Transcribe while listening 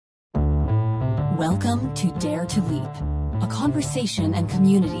Welcome to Dare to Leap, a conversation and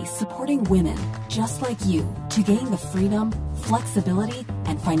community supporting women just like you to gain the freedom, flexibility,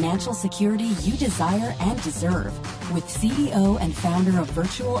 and financial security you desire and deserve with CEO and founder of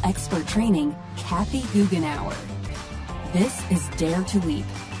Virtual Expert Training, Kathy Guggenauer. This is Dare to Leap.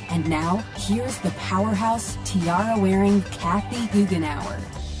 And now, here's the powerhouse, tiara-wearing Kathy Guggenauer.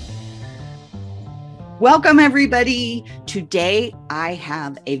 Welcome, everybody. Today, I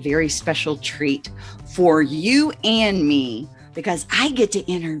have a very special treat for you and me because I get to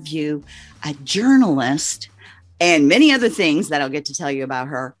interview a journalist and many other things that I'll get to tell you about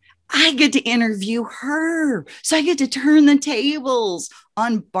her. I get to interview her. So I get to turn the tables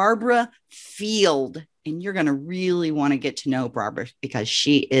on Barbara Field. And you're going to really want to get to know Barbara because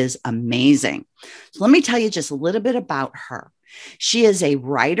she is amazing. So let me tell you just a little bit about her. She is a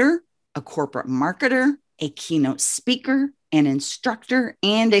writer, a corporate marketer, a keynote speaker, an instructor,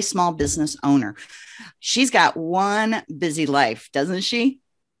 and a small business owner. She's got one busy life, doesn't she?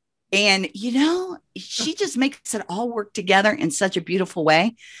 And, she just makes it all work together in such a beautiful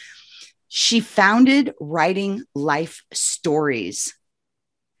way. She founded Writing Life Stories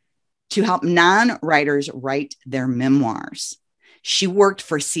to help non-writers write their memoirs. She worked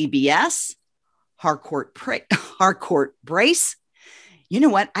for CBS, Harcourt Brace. You know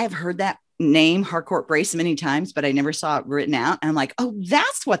what? I've heard that name, Harcourt Brace, many times, but I never saw it written out. And I'm like, oh,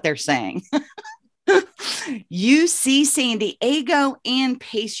 that's what they're saying. UC San Diego and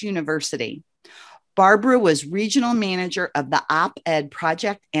Pace University. Barbara was regional manager of the Op-Ed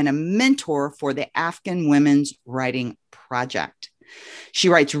Project and a mentor for the Afghan Women's Writing Project. She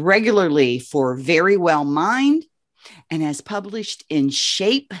writes regularly for Very Well Mind and has published in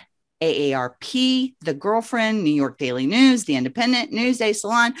Shape, AARP, The Girlfriend, New York Daily News, The Independent, Newsday,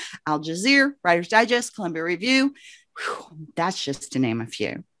 Salon, Al Jazeera, Writer's Digest, Columbia Review. Whew, that's just to name a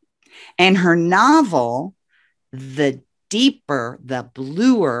few. And her novel, The Deeper, the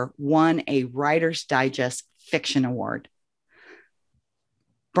Bluer, won a Writer's Digest Fiction Award.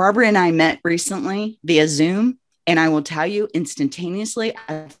 Barbara and I met recently via Zoom, and I will tell you instantaneously,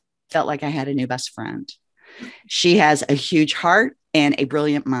 I felt like I had a new best friend. She has a huge heart and a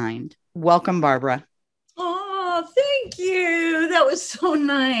brilliant mind. Welcome, Barbara. Oh, thank you. That was so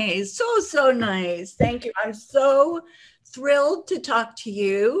nice. So nice. Thank you. I'm so thrilled to talk to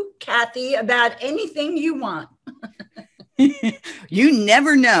you, Kathy, about anything you want. You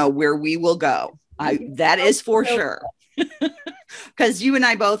never know where we will go. That is for sure. Because you and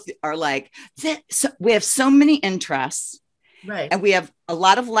I both are like, we have so many interests. Right. And we have a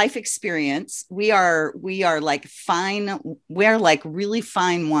lot of life experience. We are like really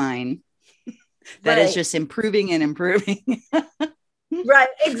fine wine that is just improving and improving. Right.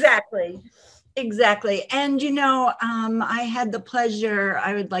 Exactly. And, I had the pleasure,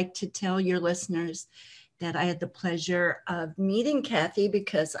 I would like to tell your listeners that I had the pleasure of meeting Kathy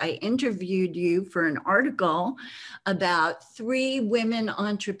because I interviewed you for an article about 3 women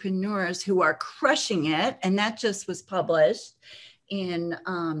entrepreneurs who are crushing it. And that just was published in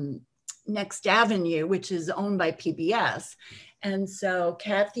Next Avenue, which is owned by PBS. And so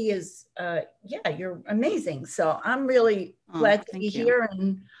Kathy is, you're amazing. So I'm really glad to be here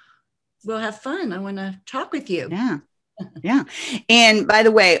and we'll have fun. I want to talk with you. Yeah. Yeah. And by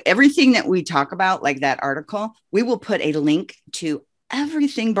the way, everything that we talk about, like that article, we will put a link to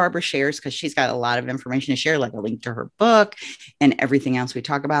everything Barbara shares because she's got a lot of information to share, like a link to her book and everything else we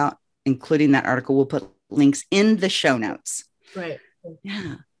talk about, including that article. We'll put links in the show notes. Right.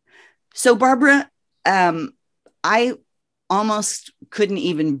 Yeah. So Barbara, I almost couldn't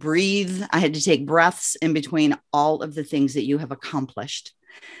even breathe. I had to take breaths in between all of the things that you have accomplished.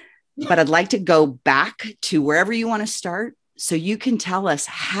 But I'd like to go back to wherever you want to start so you can tell us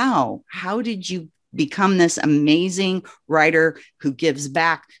how did you become this amazing writer who gives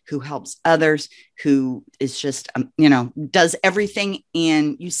back, who helps others, who is just, does everything.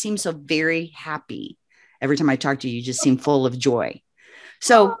 And you seem so very happy. Every time I talk to you, you just seem full of joy.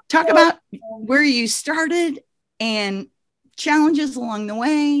 So talk about where you started and challenges along the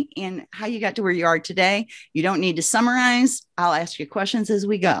way and how you got to where you are today. You don't need to summarize. I'll ask you questions as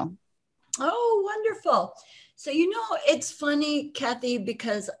we go. Oh, wonderful. So, it's funny, Kathy,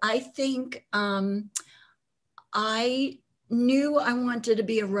 because I think I knew I wanted to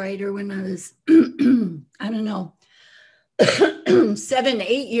be a writer when I was, 7,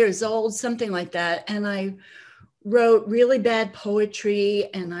 8 years old, something like that. And I wrote really bad poetry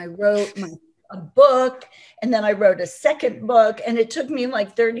and I wrote a book and then I wrote a second book and it took me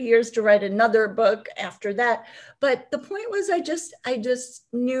like 30 years to write another book after that. But the point was I just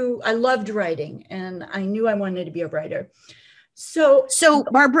knew I loved writing and I knew I wanted to be a writer. So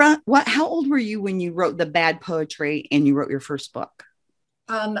Barbara, how old were you when you wrote the bad poetry and you wrote your first book?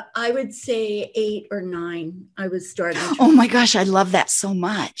 I would say 8 or 9. I was starting. Oh my gosh, I love that so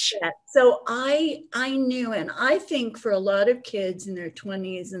much. Yeah. So I knew, and I think for a lot of kids in their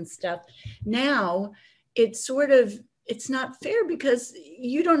 20s and stuff, now it's not fair because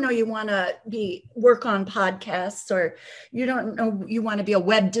you don't know you want to work on podcasts, or you don't know you want to be a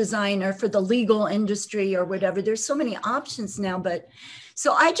web designer for the legal industry or whatever. There's so many options now, but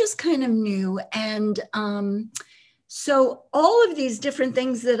so I just kind of knew. And so all of these different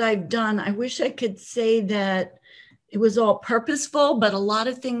things that I've done, I wish I could say that it was all purposeful, but a lot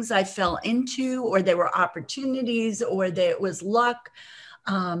of things I fell into, or they were opportunities, or that it was luck.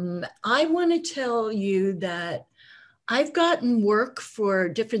 I want to tell you that I've gotten work for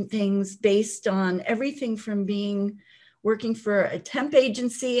different things based on everything from working for a temp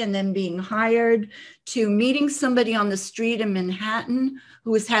agency and then being hired, to meeting somebody on the street in Manhattan who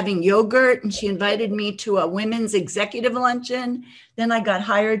was having yogurt, and she invited me to a women's executive luncheon. Then I got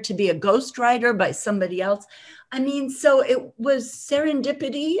hired to be a ghostwriter by somebody else. I mean, so it was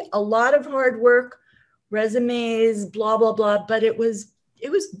serendipity, a lot of hard work, resumes, blah, blah, blah, but it was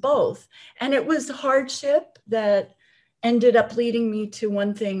both. And it was hardship that ended up leading me to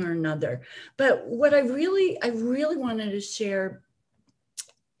one thing or another. But what I really wanted to share,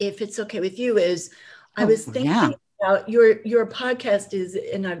 if it's okay with you, is I was thinking about your podcast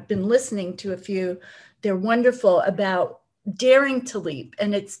and I've been listening to a few, they're wonderful, about daring to leap,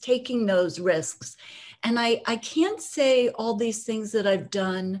 and it's taking those risks. And I can't say all these things that I've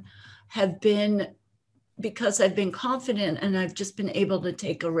done have been because I've been confident and I've just been able to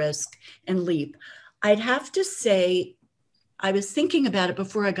take a risk and leap. I'd have to say, I was thinking about it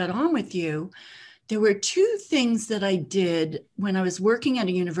before I got on with you. There were 2 things that I did when I was working at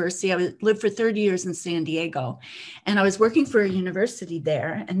a university. I lived for 30 years in San Diego, and I was working for a university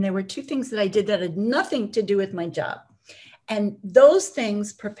there. And there were 2 things that I did that had nothing to do with my job. And those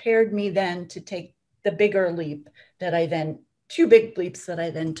things prepared me then to take the bigger leap that 2 big leaps that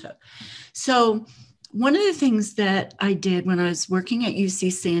I then took. So one of the things that I did when I was working at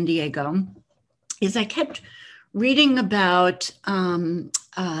UC San Diego is I kept reading about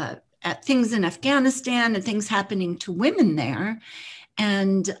things in Afghanistan and things happening to women there,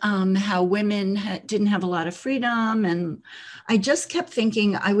 and how women didn't have a lot of freedom. And I just kept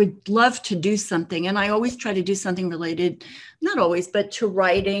thinking I would love to do something. And I always try to do something related, not always, but to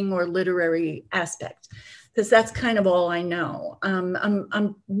writing or literary aspects, because that's kind of all I know.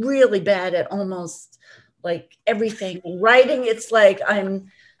 I'm really bad at almost like everything. In writing, it's like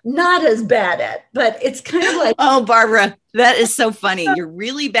I'm not as bad at, but it's kind of like, oh, Barbara, that is so funny. You're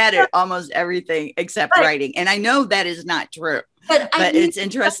really bad at almost everything except writing. And I know that is not true, but it's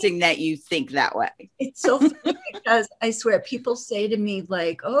interesting that you think that way. It's so funny because I swear people say to me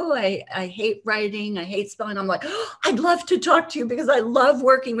like, oh, I hate writing. I hate spelling. I'm like, oh, I'd love to talk to you because I love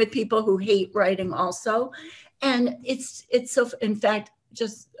working with people who hate writing also. And it's so, in fact,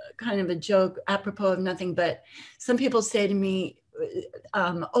 just kind of a joke apropos of nothing, but some people say to me,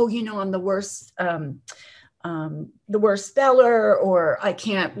 oh, I'm the worst speller, or I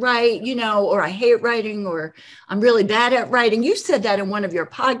can't write, or I hate writing, or I'm really bad at writing. You said that in one of your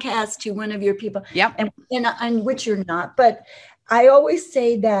podcasts to one of your people, and which you're not. But I always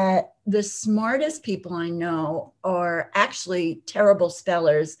say that the smartest people I know are actually terrible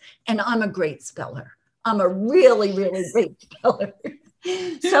spellers, and I'm a great speller. I'm a really, really great speller.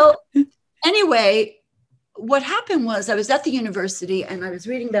 So anyway, what happened was I was at the university and I was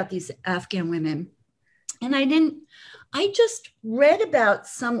reading about these Afghan women, and I just read about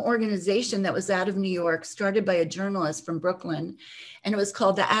some organization that was out of New York, started by a journalist from Brooklyn, and it was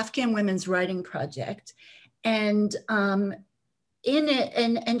called the Afghan Women's Writing Project. And in it,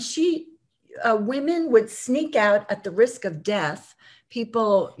 and women would sneak out at the risk of death.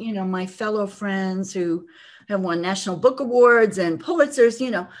 People, my fellow friends who have won National Book Awards and Pulitzers,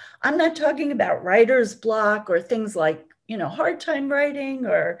 I'm not talking about writer's block or things like, hard time writing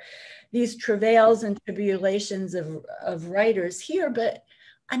or these travails and tribulations of writers here, but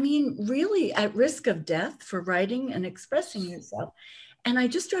I mean, really at risk of death for writing and expressing yourself. And I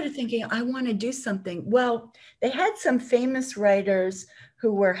just started thinking, I want to do something. Well, they had some famous writers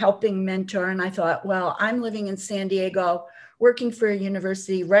who were helping mentor. And I thought, well, I'm living in San Diego, working for a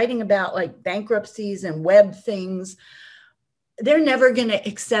university, writing about like bankruptcies and web things. They're never going to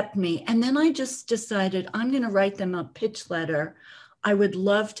accept me. And then I just decided I'm going to write them a pitch letter. I would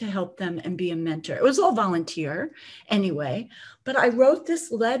love to help them and be a mentor. It was all volunteer anyway, but I wrote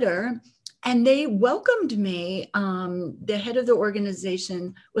this letter And they welcomed me. The head of the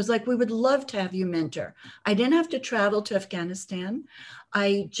organization was like, we would love to have you mentor. I didn't have to travel to Afghanistan.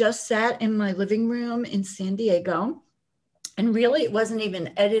 I just sat in my living room in San Diego. And really, it wasn't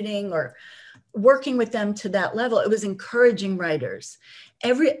even editing or working with them to that level. It was encouraging writers.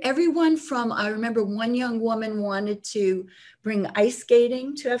 Everyone from, I remember one young woman wanted to bring ice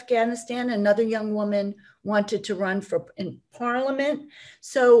skating to Afghanistan. Another young woman wanted to run in parliament.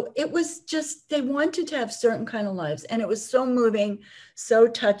 So it was just, they wanted to have certain kind of lives. And it was so moving, so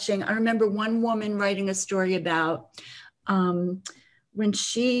touching. I remember one woman writing a story about when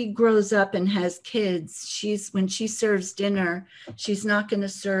she grows up and has kids, when she serves dinner, she's not going to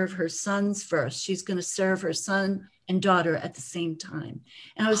serve her sons first. She's going to serve her son and daughter at the same time.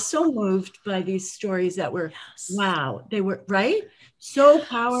 And I was so moved by these stories that were, wow, they were, right? So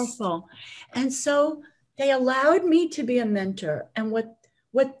powerful. And so they allowed me to be a mentor. And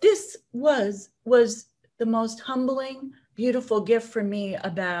what this was the most humbling, beautiful gift for me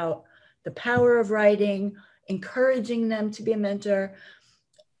about the power of writing, encouraging them to be a mentor.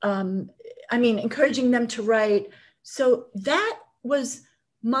 Encouraging them to write. So that was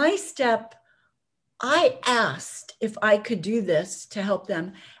my step. I asked if I could do this to help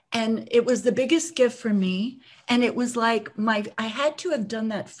them. And it was the biggest gift for me. And it was like I had to have done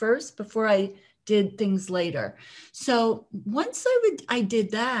that first before I did things later. So once I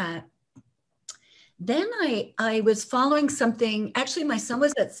did that, then I was following something. Actually, my son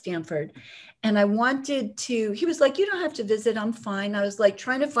was at Stanford and I wanted to, he was like, you don't have to visit, I'm fine. I was like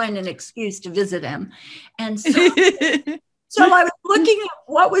trying to find an excuse to visit him. And so, so I was looking at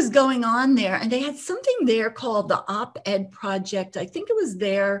what was going on there, and they had something there called the Op-Ed Project. I think it was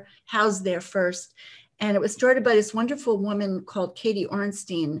housed there first. And it was started by this wonderful woman called Katie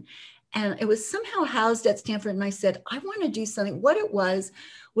Ornstein. And it was somehow housed at Stanford. And I said, I want to do something. What it was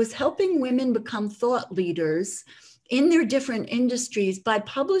helping women become thought leaders in their different industries by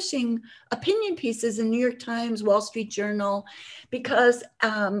publishing opinion pieces in New York Times, Wall Street Journal, because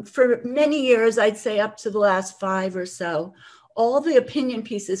for many years, I'd say up to the last 5 or so, all the opinion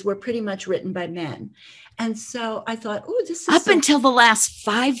pieces were pretty much written by men. And so I thought, oh, this is up until the last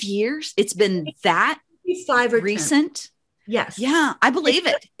 5 years. It's been that 5 or recent. 10. Yes. Yeah, I believe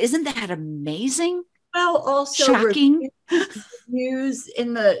it. Isn't that amazing? Well, also shocking. Reviews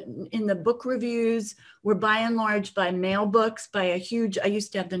in the book reviews were by and large by male books, by a huge, I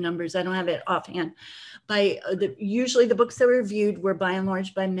used to have the numbers, I don't have it offhand, usually the books that were reviewed were by and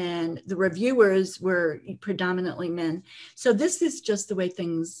large by men. The reviewers were predominantly men. So this is just the way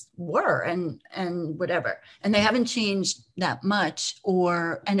things were and whatever. And they haven't changed that much,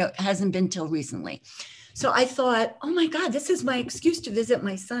 and it hasn't been till recently. So I thought, oh my God, this is my excuse to visit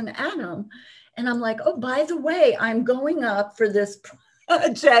my son, Adam. And I'm like, oh, by the way, I'm going up for this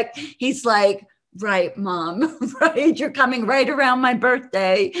project. He's like, right, Mom, right? You're coming right around my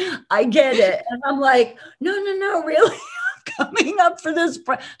birthday. I get it. And I'm like, no, really? I'm coming up for this.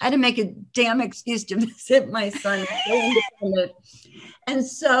 I had to make a damn excuse to visit my son. And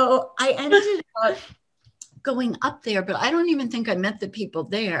so I ended up going up there, but I don't even think I met the people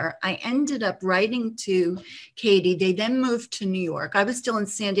there. I ended up writing to Katie. They then moved to New York. I was still in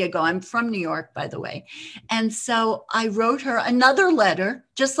San Diego. I'm from New York, by the way. And so I wrote her another letter,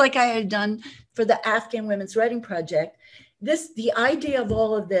 just like I had done for the Afghan Women's Writing Project. The idea of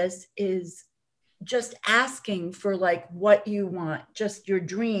all of this is just asking for like what you want, just your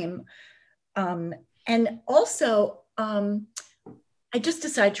dream. And also, I just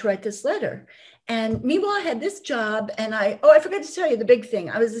decided to write this letter. And meanwhile, I had this job, and I forgot to tell you the big thing.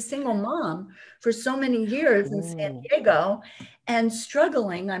 I was a single mom for so many years in San Diego, and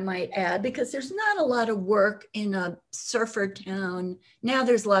struggling, I might add, because there's not a lot of work in a surfer town. Now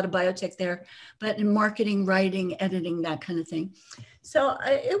there's a lot of biotech there, but in marketing, writing, editing, that kind of thing. So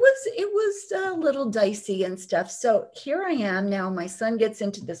it was a little dicey and stuff. So here I am now. My son gets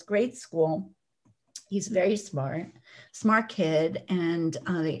into this great school. He's very smart kid.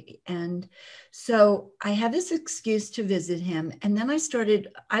 And so I have this excuse to visit him. And then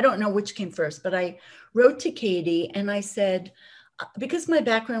I don't know which came first, but I wrote to Katie and I said, because my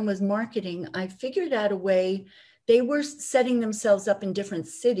background was marketing, I figured out a way. They were setting themselves up in different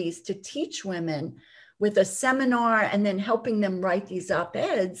cities to teach women with a seminar and then helping them write these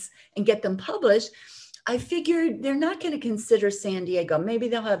op-eds and get them published. I figured they're not going to consider San Diego. Maybe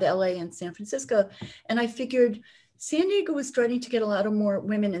they'll have LA and San Francisco. And I figured San Diego was starting to get a lot of more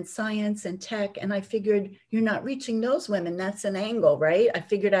women in science and tech. And I figured you're not reaching those women. That's an angle, right? I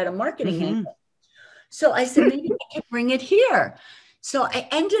figured out a marketing angle. So I said, maybe I could bring it here. So I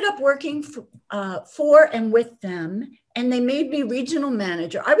ended up working for and with them, and they made me regional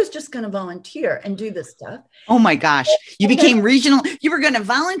manager. I was just going to volunteer and do this stuff. Oh my gosh. You became regional. You were going to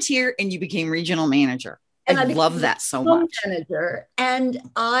volunteer and you became regional manager. And I love that so much. Manager, and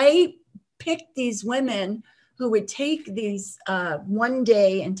I picked these women who would take these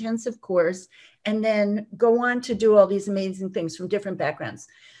one-day intensive course and then go on to do all these amazing things from different backgrounds.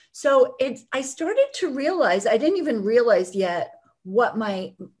 So I started to realize, I didn't even realize yet what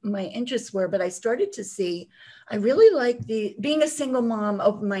my interests were, but I started to see, I really like being a single mom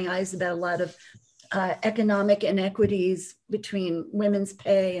opened my eyes about a lot of economic inequities between women's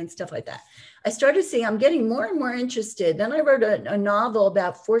pay and stuff like that. I started to see I'm getting more and more interested. Then I wrote a novel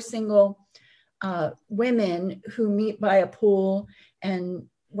about 4 single women who meet by a pool and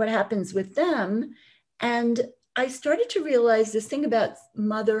what happens with them. And I started to realize this thing about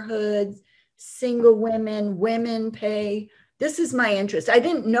motherhood, single women pay. This is my interest. I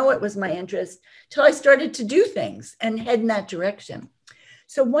didn't know it was my interest till I started to do things and head in that direction.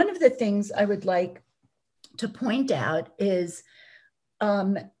 So one of the things I would like to point out is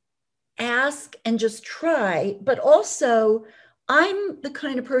ask and just try, but also I'm the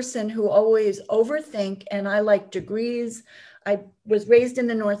kind of person who always overthink, and I like degrees. I was raised in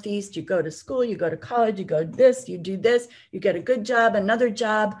the Northeast. You go to school, you go to college, you go this, you do this, you get a good job, another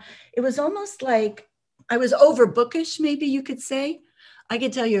job. It was almost like I was over bookish, maybe you could say. I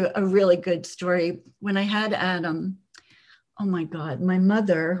could tell you a really good story. When I had Adam, oh my God, my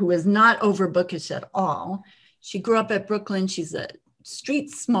mother, who is not over bookish at all, she grew up at Brooklyn. She's a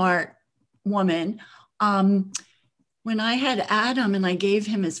street smart woman. When I had Adam and I gave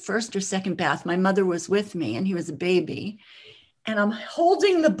him his first or second bath, my mother was with me and he was a baby. And I'm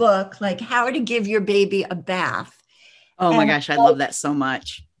holding the book, like how to give your baby a bath. Oh my gosh, I love that so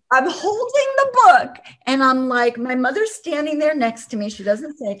much. I'm holding the book and I'm like, my mother's standing there next to me. She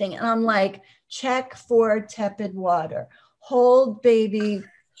doesn't say anything. And I'm like, check for tepid water. Hold baby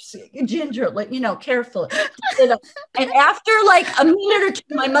gingerly, carefully. And after like a minute or two,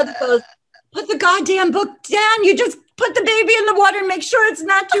 my mother goes, put the goddamn book down. You just put the baby in the water and make sure it's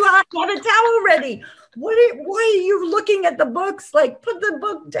not too hot. Have a towel ready. Why are you looking at the books? Like, put the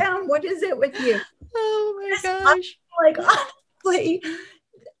book down. What is it with you? Oh my gosh. Like, honestly,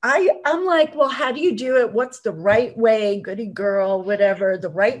 I'm like, well, how do you do it? What's the right way? Goody girl, whatever, the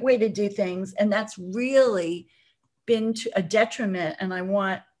right way to do things. And that's really been to a detriment. And I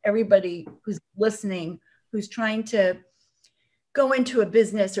want everybody who's listening, who's trying to go into a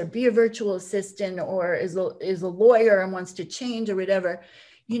business or be a virtual assistant or is a lawyer and wants to change or whatever,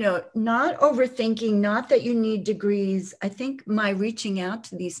 not overthinking, not that you need degrees. I think my reaching out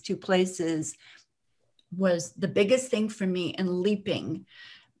to these 2 places was the biggest thing for me in leaping,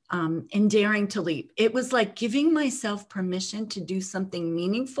 in daring to leap. It was like giving myself permission to do something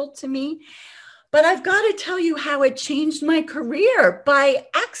meaningful to me. But I've got to tell you how it changed my career by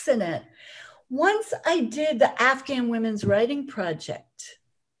accident. Once I did the Afghan Women's Writing Project,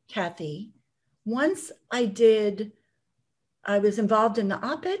 Kathy, once I was involved in the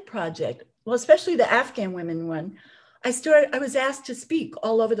op-ed project, well, especially the Afghan women one, I was asked to speak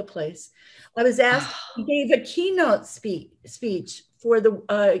all over the place. I was asked, I gave a keynote speech for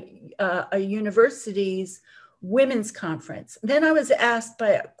a university's women's conference. Then I was asked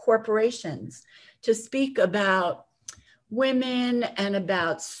by corporations to speak about women and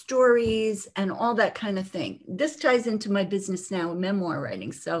about stories and all that kind of thing. This ties into my business now, memoir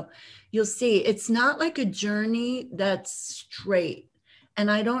writing. So you'll see it's not like a journey that's straight. And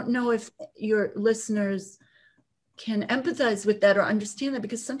I don't know if your listeners can empathize with that or understand that,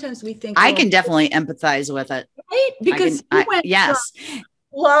 because sometimes we think I can definitely empathize with it. Right? Because yes.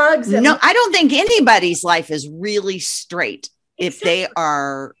 Blogs. No, I don't think anybody's life is really straight if they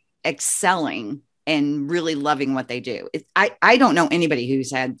are excelling and really loving what they do. I don't know anybody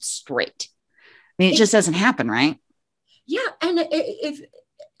who's had straight. I mean, it just doesn't happen, right? Yeah. And if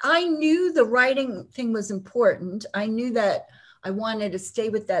I knew the writing thing was important, I knew that I wanted to stay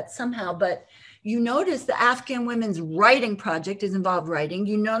with that somehow. But you notice the Afghan Women's Writing Project is involved writing.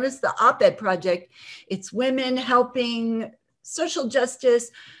 You notice the op-ed project, it's women helping social justice,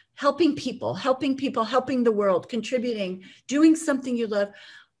 helping people, helping the world, contributing, doing something you love,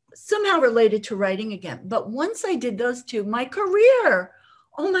 somehow related to writing again. But once I did those 2, my career,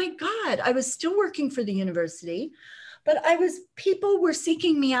 oh my God, I was still working for the university, but people were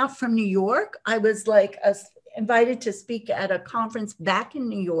seeking me out from New York. I was like invited to speak at a conference back in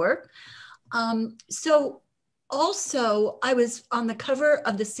New York. So also I was on the cover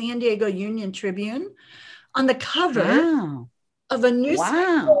of the San Diego Union Tribune, on the cover of a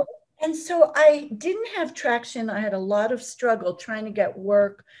newspaper And so I didn't have traction. I had a lot of struggle trying to get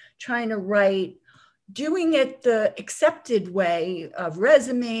work, trying to write, doing it the accepted way of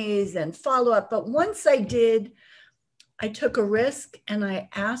resumes and follow up. But once I did, I took a risk and I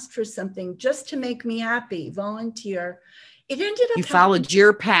asked for something just to make me happy, volunteer. It ended up You followed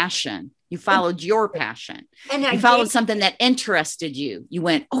your passion. You followed your passion. And you followed something that interested you. You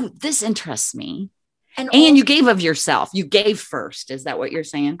went, oh, this interests me. And you gave of yourself. You gave first. Is that what you're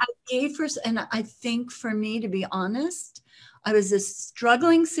saying? I gave first. And I think for me, to be honest, I was a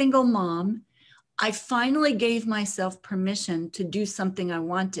struggling single mom. I finally gave myself permission to do something I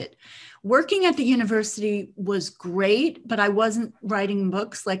wanted. Working at the university was great, but I wasn't writing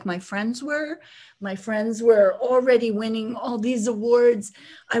books like my friends were. My friends were already winning all these awards.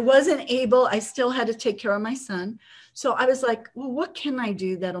 I wasn't able, I still had to take care of my son. So I was like, well, what can I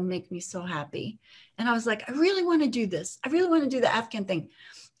do that'll make me so happy? And I was like, I really want to do this. I really want to do the Afghan thing.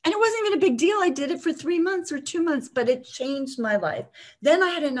 And it wasn't even a big deal. I did it for 3 months or 2 months, but it changed my life. Then I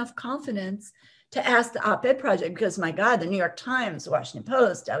had enough confidence to ask the op-ed project, because my God, the New York Times, Washington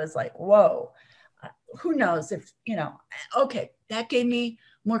Post, I was like, whoa, who knows if, okay, that gave me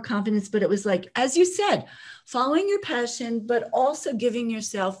more confidence. But it was like, as you said, following your passion, but also giving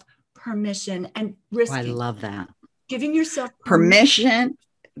yourself permission and risking. I love that. Giving yourself permission,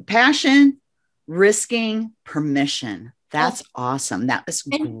 passion, risking, permission. That's awesome. That was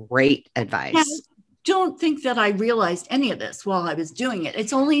great advice. Now, don't think that I realized any of this while I was doing it.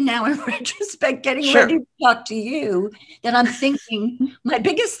 It's only now in retrospect, getting ready to talk to you, that I'm thinking my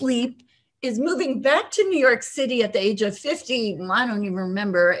biggest leap is moving back to New York City at the age of 50. I don't even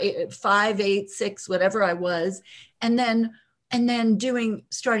remember, 5, 8, 6, whatever I was. And then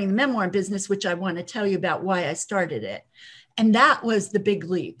starting the memoir business, which I want to tell you about why I started it. And that was the big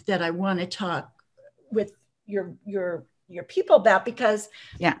leap that I want to talk with your people about, because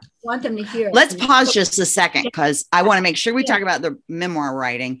I want them to hear. Let's pause just a second, because I want to make sure we talk about the memoir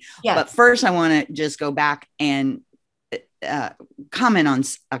writing. But first, I want to just go back and comment on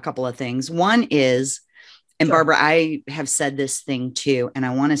a couple of things. One is, and Barbara, I have said this thing too, and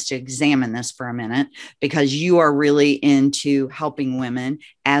I want us to examine this for a minute, because you are really into helping women,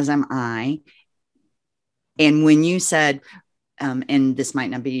 as am I. And when you said, and this might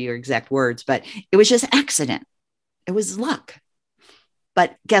not be your exact words, but it was just accident. It was luck.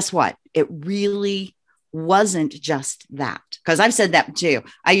 But guess what? It really wasn't just that. Because I've said that too.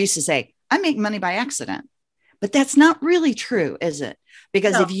 I used to say, I make money by accident. But that's not really true, is it?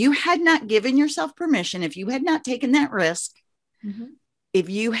 Because if you had not given yourself permission, if you had not taken that risk, if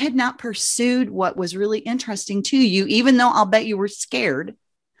you had not pursued what was really interesting to you, even though I'll bet you were scared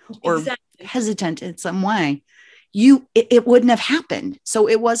or hesitant in some way, it wouldn't have happened. So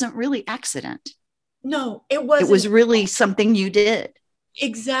it wasn't really accident. No, it wasn't. It was really something you did.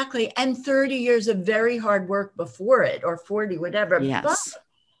 Exactly. And 30 years of very hard work before it, or 40, whatever. Yes. But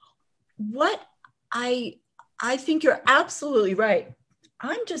what I think you're absolutely right.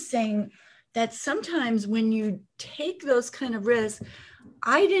 I'm just saying that sometimes when you take those kind of risks,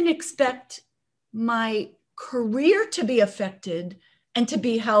 I didn't expect my career to be affected and to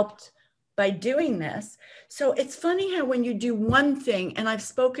be helped by doing this. So it's funny how when you do one thing, and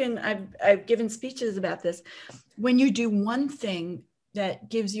I've given speeches about this, when you do one thing that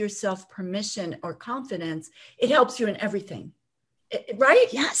gives yourself permission or confidence, it helps you in everything, right?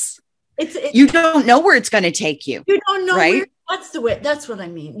 Yes. You don't know where it's going to take you. You don't know, right? That's what I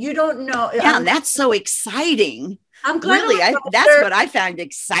mean. You don't know. Yeah, that's so exciting. I'm glad. Really, that's what I found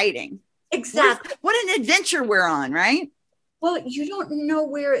exciting. Exactly. What an adventure we're on, right? Well, you don't know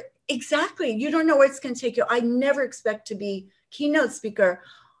where exactly. You don't know where it's going to take you. I never expect to be keynote speaker.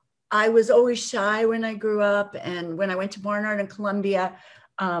 I was always shy when I grew up, and when I went to Barnard and Columbia,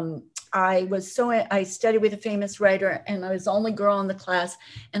 I studied with a famous writer, and I was the only girl in the class,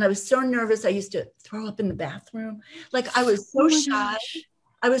 and I was so nervous. I used to throw up in the bathroom. Like, I was so shy. Gosh.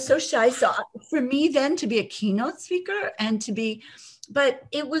 I was so shy. So for me then to be a keynote speaker and to be, but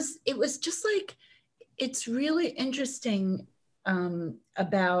it was just like, it's really interesting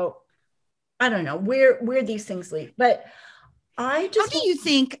about, I don't know where these things lead, but how do you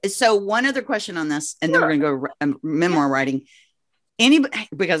think? So one other question on this, and then we're going to go memoir writing. Anybody,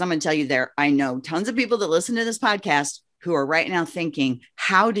 because I'm going to tell you I know tons of people that listen to this podcast who are right now thinking,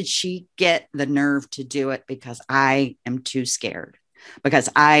 how did she get the nerve to do it? Because I am too scared, because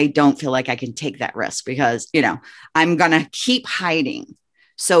I don't feel like I can take that risk, because, I'm going to keep hiding.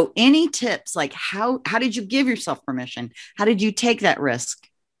 So any tips, like how did you give yourself permission? How did you take that risk?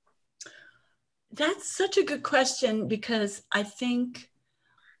 That's such a good question, because I think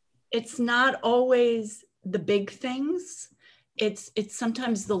it's not always the big things. it's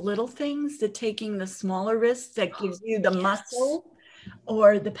sometimes the little things, that taking the smaller risks that gives you the muscle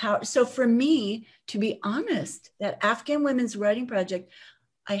or the power. So for me, to be honest, that Afghan Women's Writing Project,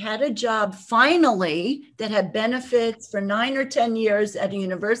 I had a job finally that had benefits for 9 or 10 years at a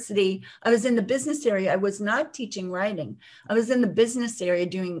university. I was in the business area. I was not teaching writing. I was in the business area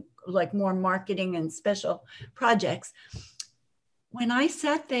doing like more marketing and special projects. When I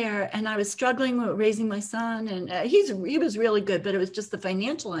sat there and I was struggling with raising my son, and he was really good, but it was just the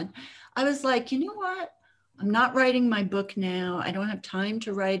financial end. I was like, you know what? I'm not writing my book now. I don't have time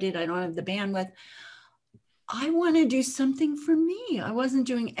to write it. I don't have the bandwidth. I want to do something for me. I wasn't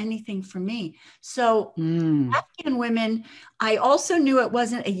doing anything for me. So Afghan Women, I also knew it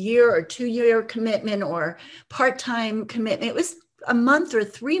wasn't a year or 2-year commitment or part-time commitment. It was a month or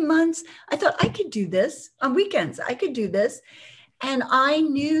 3 months. I thought I could do this on weekends. I could do this. And I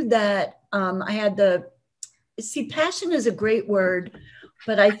knew that I had passion is a great word,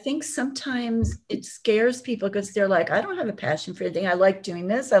 but I think sometimes it scares people because they're like, I don't have a passion for anything. I like doing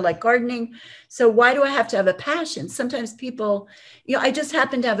this. I like gardening. So why do I have to have a passion? Sometimes people, I just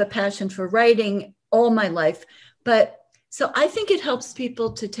happen to have a passion for writing all my life. But so I think it helps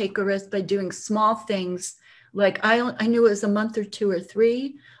people to take a risk by doing small things. Like I knew it was a month or 2 or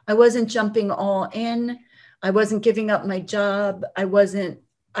 3. I wasn't jumping all in. I wasn't giving up my job.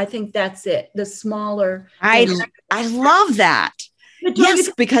 I think that's it. The smaller. I love that.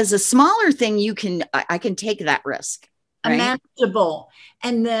 Yes, because a smaller thing I can take that risk. Right? Manageable.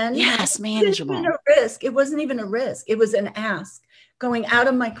 And then yes, manageable. It wasn't even a risk. It was an ask, going out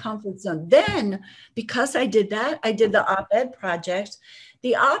of my comfort zone. Then because I did that, I did the op-ed project.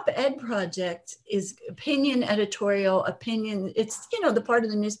 The op-ed project is opinion, editorial opinion. It's, the part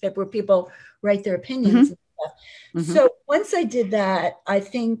of the newspaper where people write their opinions. Mm-hmm. Mm-hmm. So once I did that, I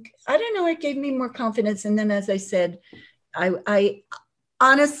think, I don't know, it gave me more confidence. And then, as I said, I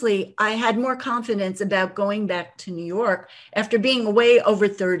honestly, I had more confidence about going back to New York after being away over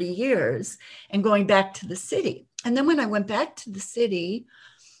 30 years and going back to the city. And then when I went back to the city,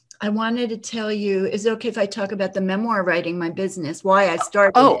 I wanted to tell you, is it okay if I talk about the memoir writing, my business, why I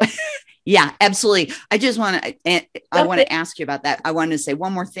started it? Yeah, absolutely. I want to ask you about that. I wanted to say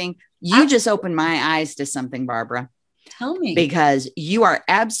one more thing. You just opened my eyes to something, Barbara. Tell me. Because you are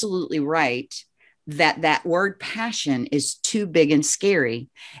absolutely right that word passion is too big and scary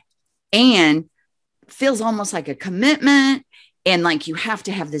and feels almost like a commitment and like you have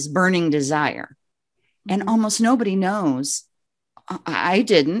to have this burning desire. Mm-hmm. And almost nobody knows. I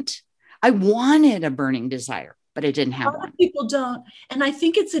didn't. I wanted a burning desire, but I didn't have one. People don't. And I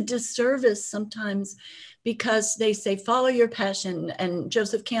think it's a disservice sometimes because they say, follow your passion. And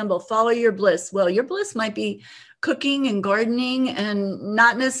Joseph Campbell, follow your bliss. Well, your bliss might be cooking and gardening and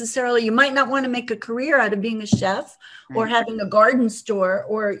not necessarily, you might not want to make a career out of being a chef or having a garden store,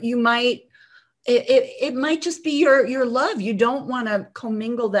 or you might, it might just be your love. You don't want to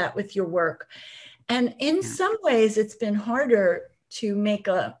commingle that with your work. And in some ways, it's been harder to make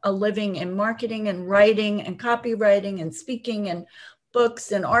a living in marketing and writing and copywriting and speaking and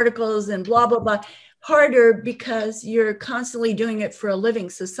books and articles and blah, blah, blah. Harder because you're constantly doing it for a living.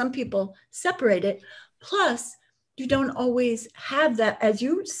 So some people separate it. Plus, you don't always have that, as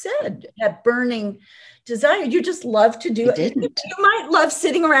you said, that burning desire. You just love to do it. You might love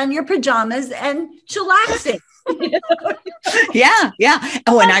sitting around your pajamas and chillaxing. Yeah.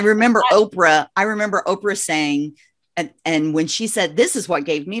 Oh, and I remember Oprah saying, and when she said, this is what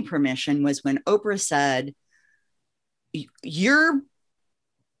gave me permission, was when Oprah said, your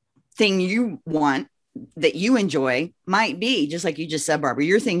thing you want that you enjoy might be, just like you just said, Barbara,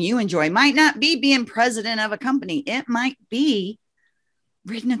 your thing you enjoy might not be being president of a company. It might be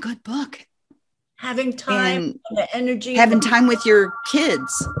reading a good book. Having time, and the energy. Having time with your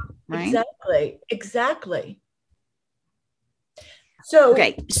kids, right? Exactly. So,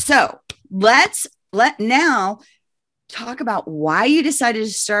 okay. So let's now talk about why you decided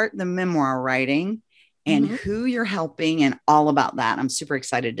to start the memoir writing and who you're helping and all about that. I'm super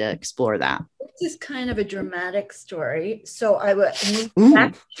excited to explore that. This is kind of a dramatic story. So I moved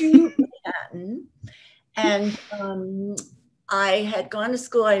back to Manhattan, and I had gone to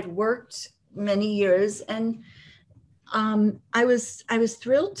school. I had worked many years, and I was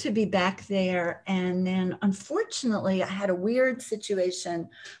thrilled to be back there. And then unfortunately, I had a weird situation.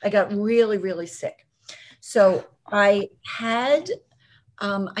 I got really, really sick. So I had,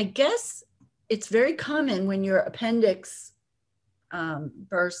 I guess it's very common when your appendix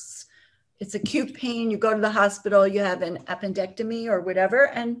bursts. It's acute pain. You go to the hospital, you have an appendectomy or whatever,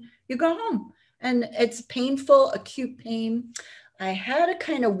 and you go home. And it's painful, acute pain. I had a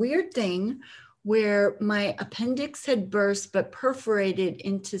kind of weird thing where my appendix had burst, but perforated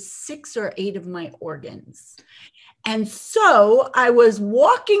into 6 or 8 of my organs. And so I was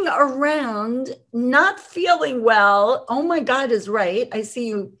walking around not feeling well. Oh my God is right. I see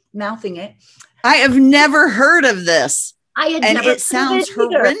you mouthing it. I have never heard of this. And it sounds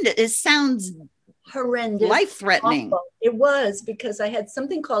horrendous. It sounds horrendous. Life-threatening. Awful. It was, because I had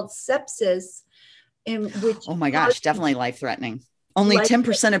something called sepsis, in which, oh my gosh, definitely life-threatening. Only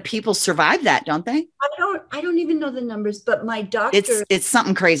 10% of people survive that, don't they? I don't even know the numbers, but my doctor, it's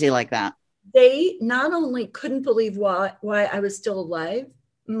something crazy like that. They not only couldn't believe why I was still alive,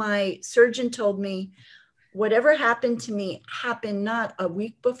 my surgeon told me whatever happened to me happened not a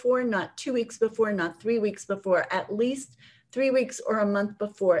week before, not 2 weeks before, not 3 weeks before, at least 3 weeks or a month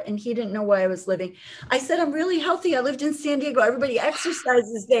before. And he didn't know why I was living. I said, I'm really healthy. I lived in San Diego. Everybody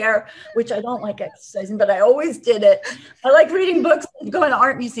exercises there, which I don't like exercising, but I always did it. I like reading books and going to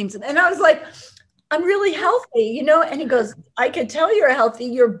art museums. And I was like, I'm really healthy, you know? And he goes, I could tell you're healthy.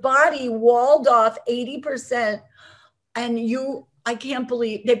 Your body walled off 80%. And I can't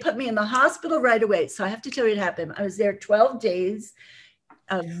believe they put me in the hospital right away. So I have to tell you what happened. I was there 12 days,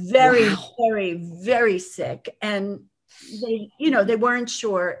 very, very sick. And they weren't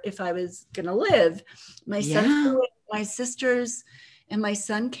sure if I was going to live. My sisters and my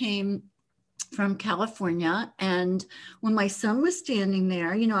son came from California. And when my son was standing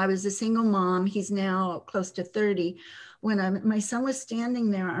there, I was a single mom. He's now close to 30. When my son was standing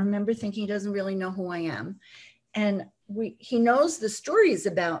there, I remember thinking, he doesn't really know who I am. And he knows the stories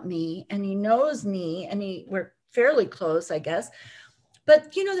about me, and he knows me, and we're fairly close, I guess.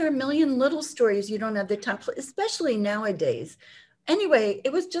 But, there are a million little stories you don't have the time, especially nowadays. Anyway,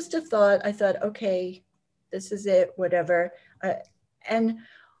 it was just a thought. I thought, okay, this is it, whatever.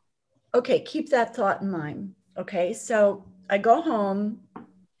 Okay, keep that thought in mind. Okay, so I go home.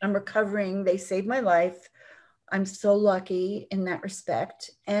 I'm recovering. They saved my life. I'm so lucky in that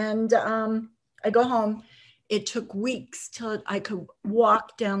respect. And I go home. It took weeks till I could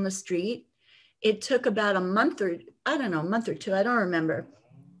walk down the street. It took about a month or two. I don't remember.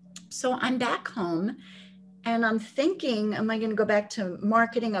 So I'm back home and I'm thinking, am I going to go back to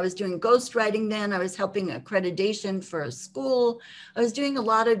marketing? I was doing ghostwriting then. I was helping accreditation for a school. I was doing a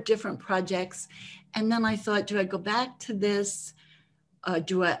lot of different projects. And then I thought, do I go back to this?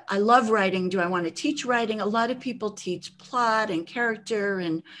 I love writing. Do I want to teach writing? A lot of people teach plot and character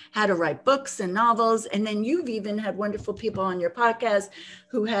and how to write books and novels. And then you've even had wonderful people on your podcast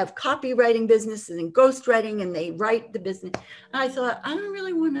who have copywriting businesses and ghostwriting, and they write the business. And I thought, I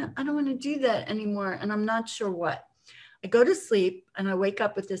don't want to do that anymore. And I'm not sure what. I go to sleep and I wake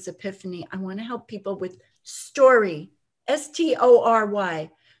up with this epiphany. I want to help people with story, STORY,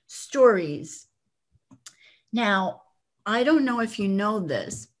 stories. Now, I don't know if you know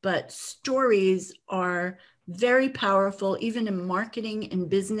this, but stories are very powerful, even in marketing and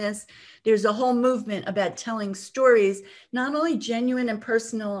business. There's a whole movement about telling stories, not only genuine and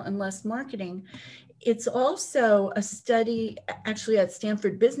personal and less marketing. It's also a study actually at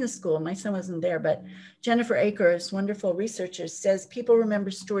Stanford Business School. My son wasn't there, but Jennifer Akers, wonderful researcher, says people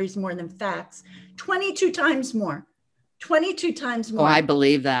remember stories more than facts, 22 times more. Oh, I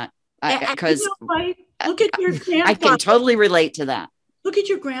believe that. Because look at your grandfather. I can totally relate to that. Look at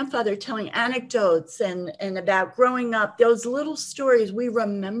your grandfather telling anecdotes and about growing up, those little stories. We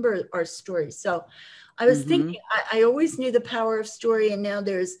remember our stories. So I was thinking, I always knew the power of story. And now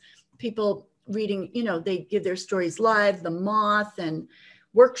there's people reading, they give their stories live, The Moth and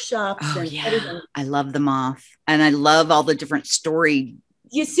workshops. Oh, and yeah. everything. I love The Moth. And I love all the different story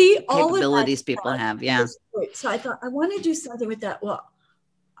you see all capabilities people have. Yeah. So I thought, I want to do something with that. Well,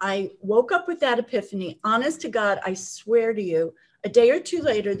 I woke up with that epiphany. Honest to God, I swear to you, a day or two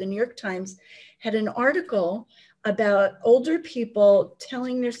later, the New York Times had an article about older people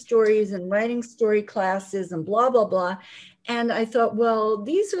telling their stories and writing story classes and blah, blah, blah. And I thought, well,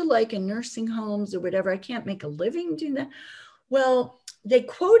 these are like in nursing homes or whatever. I can't make a living doing that. Well, they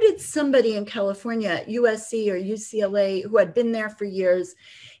quoted somebody in California at USC or UCLA who had been there for years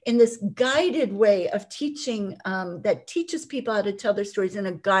in this guided way of teaching that teaches people how to tell their stories in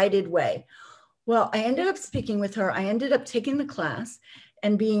a guided way. Well, I ended up speaking with her. I ended up taking the class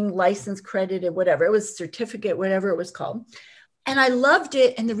and being licensed, credited, whatever. It was certificate, whatever it was called. And I loved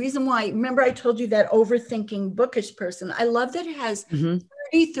it. And the reason why, remember I told you that overthinking bookish person, I love that it has 30,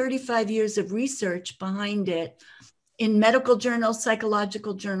 35 years of research behind it in medical journals,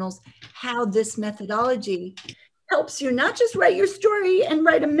 psychological journals, how this methodology helps you not just write your story and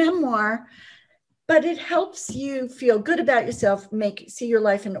write a memoir, but it helps you feel good about yourself, see your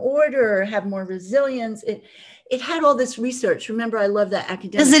life in order, have more resilience. it had all this research. Remember, I love that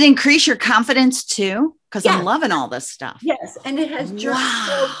academic. Does it increase your confidence too? Because Yes. I'm loving all this stuff. Yes. And it has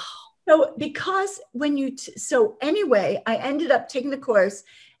Wow. So because when so anyway, I ended up taking the course,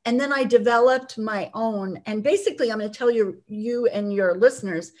 and then I developed my own. And basically, I'm going to tell you and your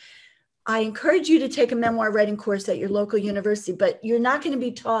listeners, I encourage you to take a memoir writing course at your local university, but you're not going to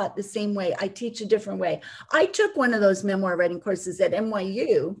be taught the same way. I teach a different way. I took one of those memoir writing courses at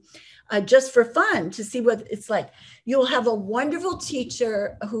NYU just for fun, to see what it's like. You'll have a wonderful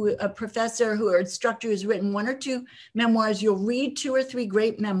teacher, a professor or instructor who's written 1 or 2 memoirs. You'll read 2 or 3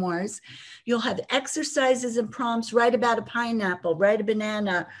 great memoirs. You'll have exercises and prompts. Write about a pineapple, write a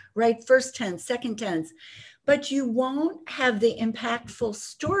banana, write first tense, second tense. But you won't have the impactful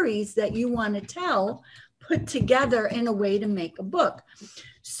stories that you want to tell put together in a way to make a book.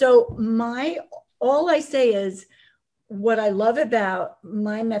 So all I say is, what I love about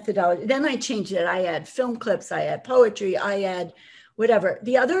my methodology, then I changed it. I add film clips, I add poetry, I add whatever.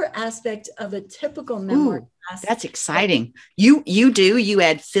 The other aspect of a typical memoir class. That's exciting. You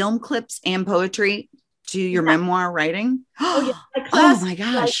add film clips and poetry to your memoir writing? Oh my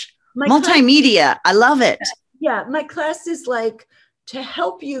gosh. Multimedia. I love it. Yeah. My class is like to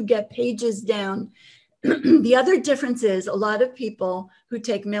help you get pages down. The other difference is a lot of people who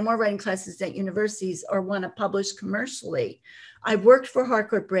take memoir writing classes at universities or want to publish commercially. I've worked for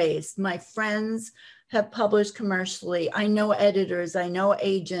Harcourt Brace. My friends have published commercially. I know editors. I know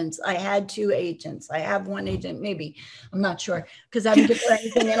agents. I had 2 agents. I have 1 agent, maybe. I'm not sure, because I haven't given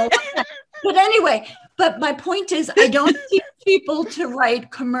anything in a long time. But anyway, my point is, I don't teach people to write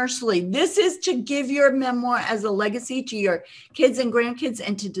commercially. This is to give your memoir as a legacy to your kids and grandkids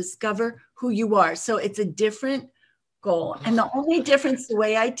and to discover who you are. So it's a different goal. And the only difference, the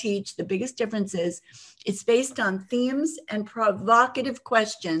way I teach, the biggest difference is it's based on themes and provocative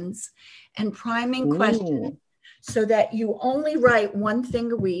questions and priming questions, so that you only write 1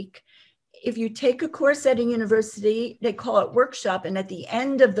 thing a week. If you take a course at a university, they call it workshop. And at the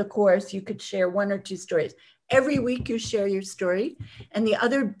end of the course, you could share 1 or 2 stories. Every week you share your story. And the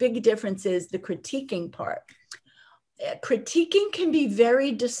other big difference is the critiquing part. Critiquing can be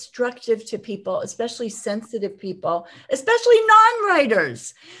very destructive to people, especially sensitive people, especially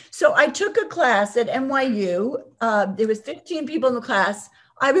non-writers. So I took a class at NYU. There was 15 people in the class.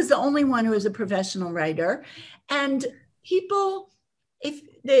 I was the only one who was a professional writer. And people,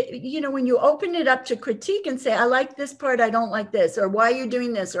 when you open it up to critique and say, I like this part, I don't like this, or why are you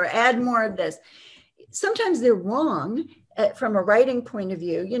doing this, or add more of this. Sometimes they're wrong from a writing point of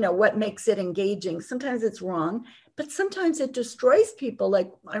view, what makes it engaging. Sometimes it's wrong, but sometimes it destroys people.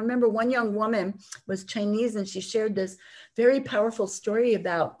 Like, I remember one young woman was Chinese, and she shared this very powerful story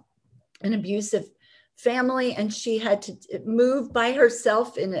about an abusive family, and she had to move by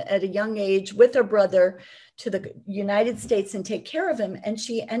herself at a young age with her brother to the United States and take care of him. And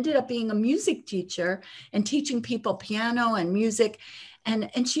she ended up being a music teacher and teaching people piano and music.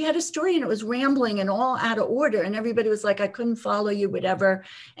 And she had a story, and it was rambling and all out of order. And everybody was like, I couldn't follow you, whatever.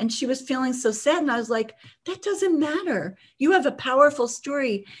 And she was feeling so sad. And I was like, that doesn't matter. You have a powerful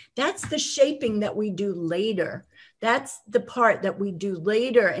story. That's the shaping that we do later. That's the part that we do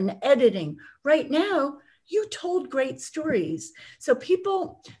later in editing. Right now, you told great stories.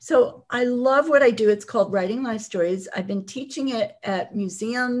 So I love what I do. It's called Writing Life Stories. I've been teaching it at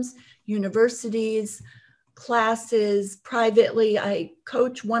museums, universities, classes, privately. I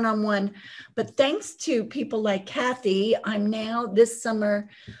coach one-on-one, but thanks to people like Kathy, I'm now this summer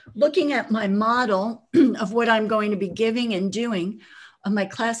looking at my model of what I'm going to be giving and doing of my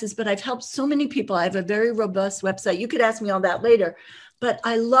classes, but I've helped so many people. I have a very robust website. You could ask me all that later, but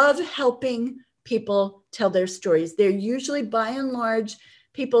I love helping people tell their stories. They're usually by and large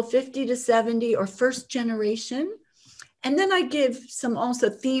people 50 to 70 or first generation. And then I give some also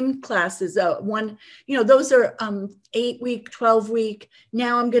themed classes. Those are 8-week, 12-week.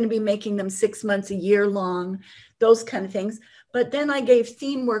 Now I'm going to be making them 6 months, a year long, those kind of things. But then I gave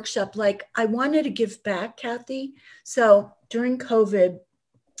theme workshop, like I wanted to give back, Kathy. So during COVID,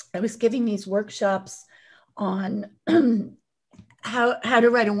 I was giving these workshops on how to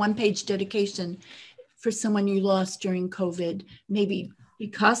write a 1-page dedication for someone you lost during COVID, maybe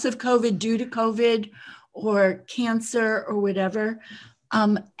because of COVID, due to COVID, or cancer or whatever.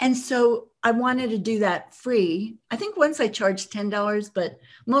 And so I wanted to do that free. I think once I charged $10, but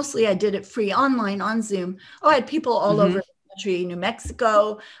mostly I did it free online on Zoom. I had people all over the country, New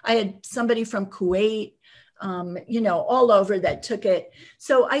Mexico. I had somebody from Kuwait, all over that took it.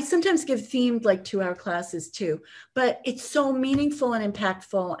 So I sometimes give themed like 2-hour classes too, but it's so meaningful and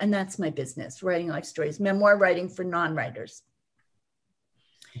impactful. And that's my business, writing life stories, memoir writing for non-writers.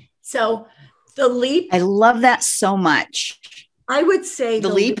 So The leap. I love that so much. I would say the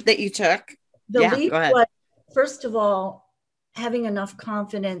leap that you took. The leap go ahead. was, first of all, having enough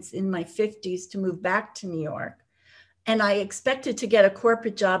confidence in my 50s to move back to New York. And I expected to get a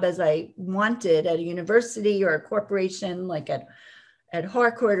corporate job as I wanted at a university or a corporation, like at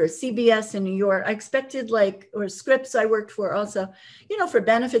Harcourt or CBS in New York. I expected or Scripps I worked for also, for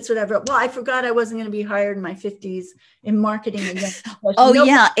benefits, whatever. Well, I forgot I wasn't going to be hired in my 50s in marketing again.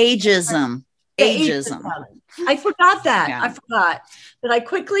 Ageism. Ageism. I forgot that. Yeah. I forgot. But I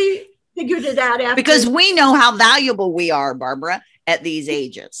quickly figured it out after. Because we know how valuable we are, Barbara, at these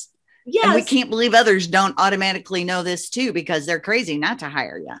ages. Yes. And we can't believe others don't automatically know this too, because they're crazy not to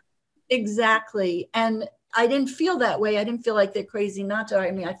hire you. Exactly. And I didn't feel that way. I didn't feel like they're crazy not to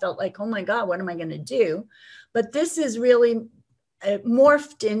hire me. I felt like, oh my God, what am I going to do? But this is really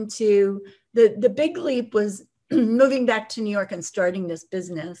morphed into the big leap was moving back to New York and starting this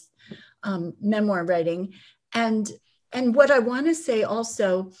business, memoir writing. And what I want to say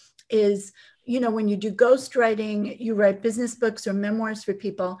also is, when you do ghostwriting, you write business books or memoirs for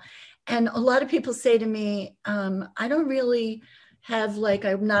people. And a lot of people say to me, I don't really have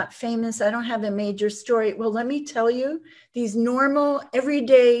I'm not famous. I don't have a major story. Well, let me tell you, these normal,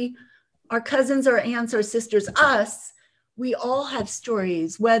 everyday, our cousins, our aunts, our sisters, us, we all have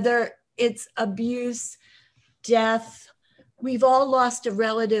stories, whether it's abuse, death. We've all lost a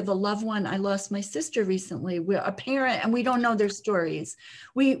relative, a loved one. I lost my sister recently. We're a parent and we don't know their stories.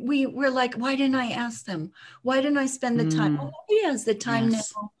 We're like, why didn't I ask them? Why didn't I spend the time? Oh, nobody has the time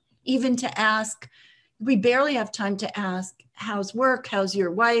now, even to ask. We barely have time to ask, how's work? How's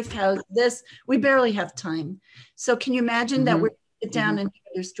your wife? How's this? We barely have time. So can you imagine that we're sit down and hear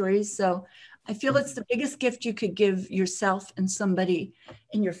their stories? So I feel it's the biggest gift you could give yourself and somebody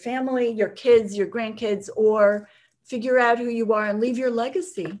in your family, your kids, your grandkids, or figure out who you are and leave your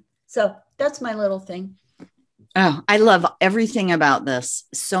legacy. So that's my little thing. Oh, I love everything about this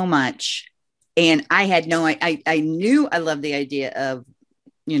so much. And I had I knew I loved the idea of,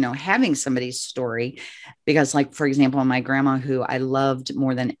 having somebody's story, because for example, my grandma, who I loved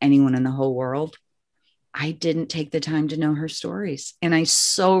more than anyone in the whole world, I didn't take the time to know her stories. And I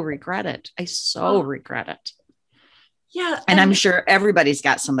so regret it. Regret it. Yeah. And I'm sure everybody's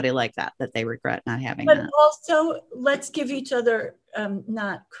got somebody like that they regret not having but that. Also, let's give each other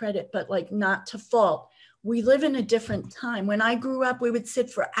not credit, but not to fault. We live in a different time. When I grew up, we would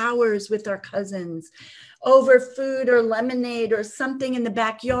sit for hours with our cousins over food or lemonade or something in the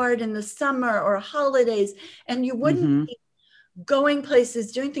backyard in the summer or holidays. And you wouldn't be going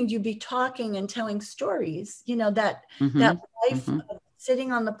places, doing things. You'd be talking and telling stories, that life of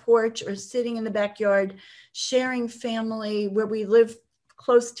sitting on the porch or sitting in the backyard, sharing family where we live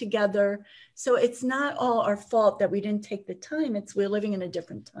close together. So it's not all our fault that we didn't take the time. We're living in a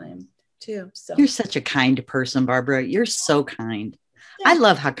different time too. So you're such a kind person, Barbara. You're so kind. I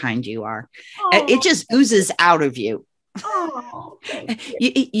love how kind you are. Oh. It just oozes out of you. Oh, thank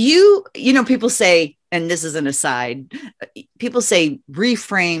you. People say, and this is an aside, people say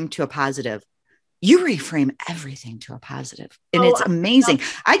reframe to a positive. You reframe everything to a positive, and it's amazing.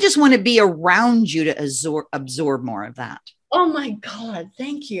 I just want to be around you to absorb more of that. Oh my God.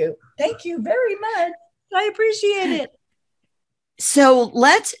 Thank you. Thank you very much. I appreciate it. So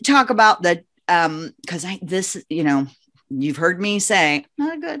let's talk about because you've heard me say,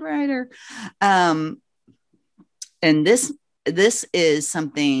 not a good writer. And this is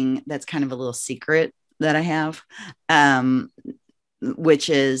something that's kind of a little secret that I have, which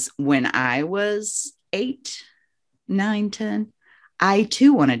is when I was 8, 9, 10, I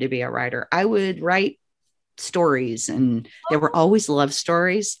too wanted to be a writer. I would write stories, and there were always love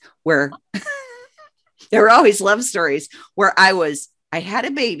stories where I had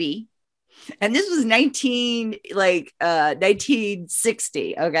a baby. And this was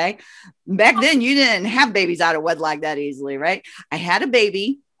 1960. Okay. Back then you didn't have babies out of wedlock that easily, right? I had a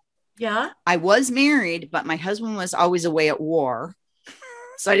baby. Yeah. I was married, but my husband was always away at war.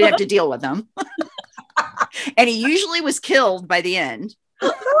 So I didn't have to deal with him. And he usually was killed by the end.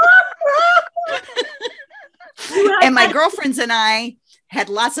 And my girlfriends and I had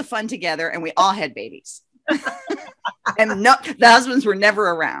lots of fun together, and we all had babies. And the husbands were never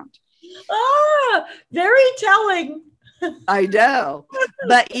around. Ah, very telling. I know.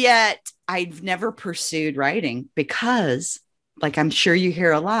 But yet I've never pursued writing because, I'm sure you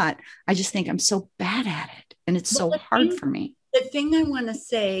hear a lot, I just think I'm so bad at it. And it's so hard for me. The thing I want to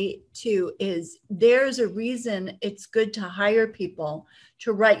say too is there's a reason it's good to hire people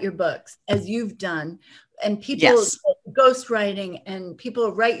to write your books, as you've done. And people ghostwriting, and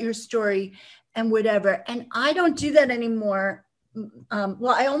people write your story and whatever. And I don't do that anymore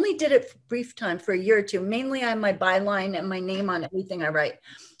well, I only did it for a brief time, for a year or two. Mainly I have my byline and my name on everything I write.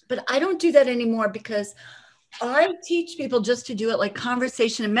 But I don't do that anymore because I teach people just to do it like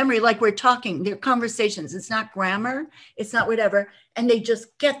conversation and memory, like we're talking. They're conversations. It's not grammar. It's not whatever. And they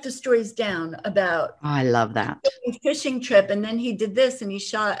just get the stories down about I love that. Fishing trip. And then he did this and he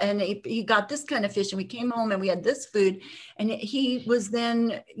shot and he got this kind of fish and we came home and we had this food. And he was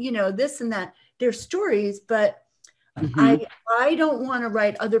then, this and that. They're stories, but I don't want to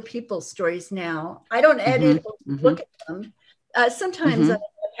write other people's stories now. I don't edit or look at them. Sometimes I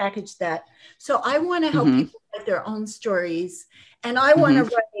package that. So I want to help people write their own stories, and I want to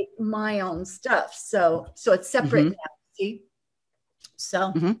write my own stuff. So it's separate now. See?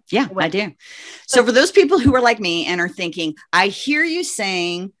 So yeah, I do. So for those people who are like me and are thinking, I hear you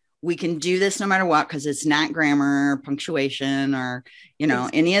saying we can do this no matter what, because it's not grammar, punctuation, or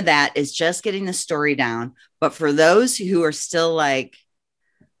any of that. It's just getting the story down. But for those who are still like,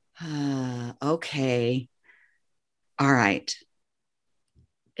 okay, all right.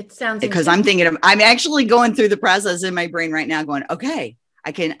 It sounds because I'm actually going through the process in my brain right now going, okay,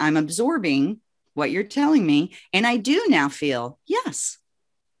 I'm absorbing what you're telling me. And I do now feel, yes,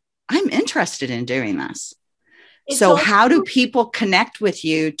 I'm interested in doing this. So how do people connect with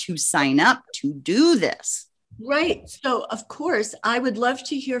you to sign up to do this? Right. So, of course, I would love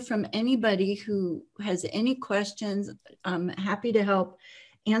to hear from anybody who has any questions. I'm happy to help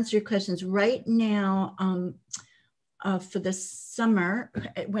answer your questions right now. For the summer,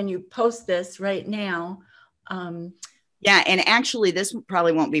 when you post this right now. Yeah. And actually, this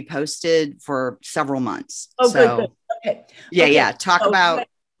probably won't be posted for several months. Oh, so, good. Okay. Yeah. Okay. Yeah. Talk about.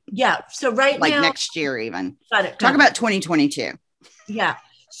 Yeah. So right like now. Next year even. Got it. Talk about 2022. Yeah.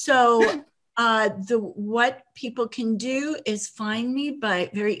 So what people can do is find me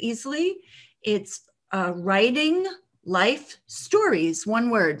very easily. It's Writing Life Stories,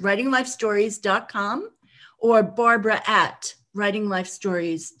 one word, writinglifestories.com. or Barbara at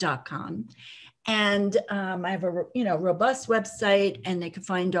writinglifestories.com. And I have a robust website, and they can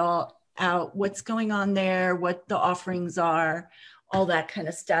find out what's going on there, what the offerings are, all that kind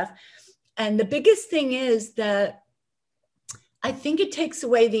of stuff. And the biggest thing is that I think it takes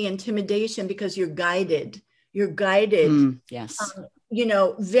away the intimidation because you're guided. You're guided. Yes.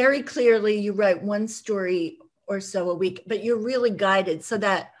 Very clearly you write one story or so a week, but you're really guided so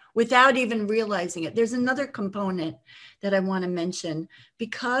that without even realizing it. There's another component that I want to mention.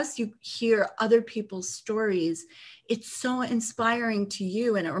 Because you hear other people's stories, it's so inspiring to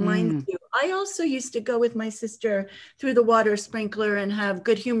you, and it reminds you. I also used to go with my sister through the water sprinkler and have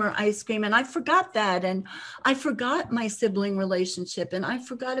good humor ice cream, and I forgot that, and I forgot my sibling relationship, and I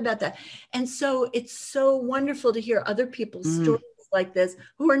forgot about that. And so it's so wonderful to hear other people's stories like this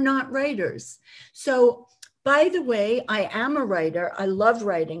who are not writers. So, by the way, I am a writer. I love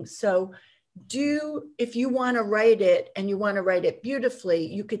writing. So if you want to write it and you want to write it beautifully,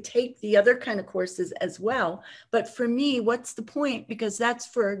 you could take the other kind of courses as well. But for me, what's the point? Because that's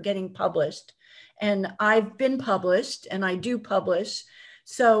for getting published. And I've been published and I do publish.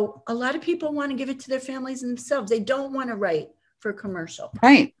 So a lot of people want to give it to their families and themselves. They don't want to write for commercial.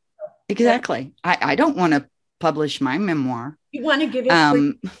 Right. Exactly. I don't want to publish my memoir. You want to give it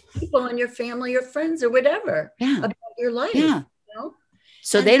to people in your family or friends or whatever about your life. Yeah.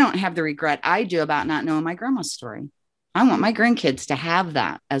 So they don't have the regret I do about not knowing my grandma's story. I want my grandkids to have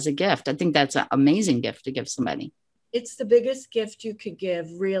that as a gift. I think that's an amazing gift to give somebody. It's the biggest gift you could give,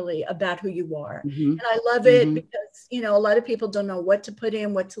 really, about who you are. And I love it because, a lot of people don't know what to put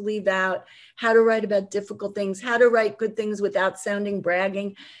in, what to leave out, how to write about difficult things, how to write good things without sounding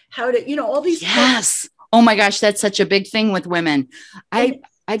bragging, how to, all these. Yes. Oh my gosh, that's such a big thing with women.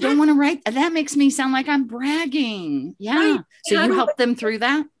 I don't want to write. That makes me sound like I'm bragging. Yeah. Right. So you help them through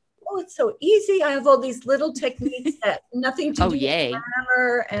that? Oh, it's so easy. I have all these little techniques that nothing to do with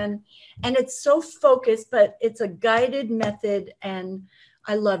grammar, and it's so focused, but it's a guided method, and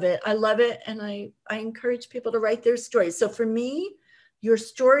I love it. I love it. And I encourage people to write their stories. So for me, your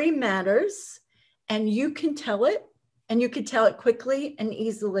story matters, and you can tell it, and you can tell it quickly and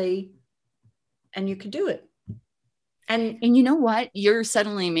easily, and you can do it. And you know what? You're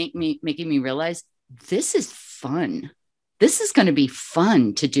suddenly making me realize this is fun. This is going to be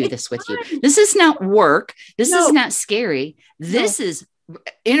fun to do this with you. This is not work. This is not scary. This is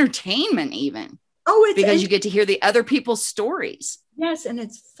entertainment even. Oh, it's because you get to hear the other people's stories. Yes. And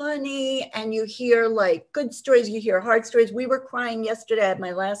it's funny. And you hear like good stories. You hear hard stories. We were crying yesterday. I had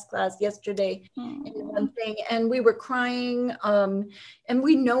my last class yesterday in one thing, and we were crying. And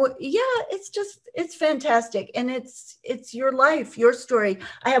we know, it's fantastic. And it's your life, your story.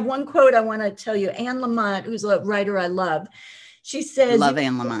 I have one quote I want to tell you. Anne Lamott, who's a writer I love, She says, love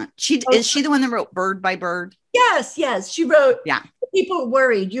Anne Lamott. Is she the one that wrote Bird by Bird? Yes. She wrote, yeah. People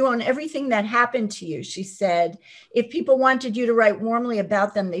worried. You own everything that happened to you. She said, if people wanted you to write warmly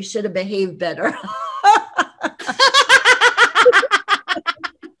about them, they should have behaved better.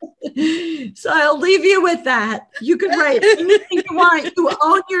 So I'll leave you with that. You can write anything you want. You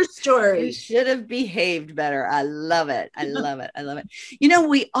own your story. You should have behaved better. I love it. I love it. I love it. You know,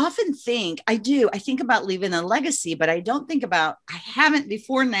 we often think, I think about leaving a legacy, but I haven't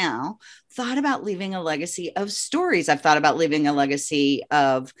before now thought about leaving a legacy of stories. I've thought about leaving a legacy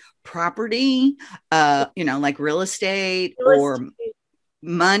of property, like real estate or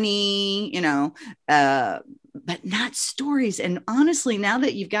money, but not stories. And honestly, now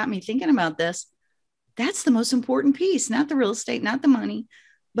that you've got me thinking about this, that's the most important piece, not the real estate, not the money,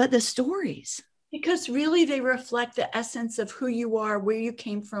 but the stories. Because really they reflect the essence of who you are, where you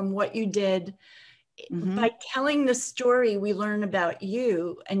came from, what you did. Mm-hmm. By telling the story, we learn about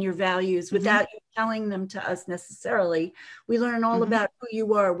you and your values mm-hmm. without you telling them to us necessarily. We learn all mm-hmm. about who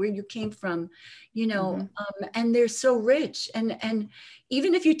you are, where you came from, mm-hmm. And they're so rich. And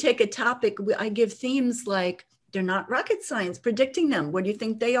even if you take a topic, I give themes like, they're not rocket science, predicting them. What do you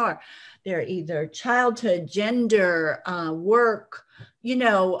think they are? They're either childhood, gender, work,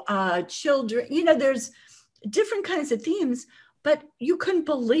 children, there's different kinds of themes. But you couldn't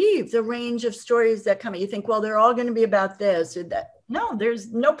believe the range of stories that come. You think, well, they're all going to be about this or that. No,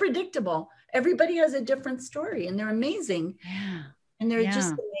 there's no predictable. Everybody has a different story and they're amazing. Yeah. And they're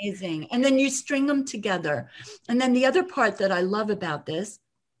just amazing. And then you string them together. And then the other part that I love about this,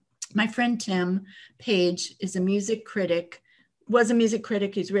 my friend Tim Page is was a music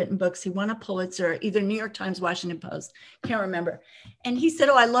critic. He's written books. He won a Pulitzer, either New York Times, Washington Post, can't remember. And he said,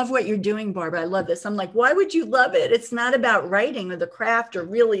 I love what you're doing, Barbara. I love this. I'm like, why would you love it? It's not about writing or the craft or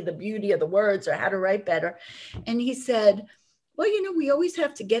really the beauty of the words or how to write better. And he said, well, we always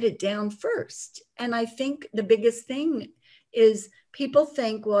have to get it down first. And I think the biggest thing is people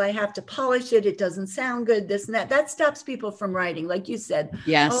think, well, I have to polish it. It doesn't sound good, this and that. That stops people from writing. Like you said.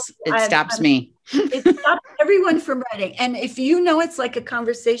 Yes, it stops me. It stops everyone from writing. And if it's like a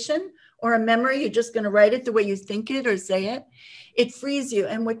conversation or a memory, you're just going to write it the way you think it or say it, it frees you.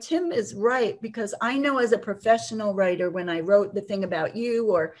 And what Tim is right, because I know as a professional writer, when I wrote the thing about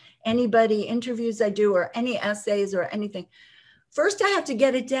you or anybody, interviews I do or any essays or anything, first I have to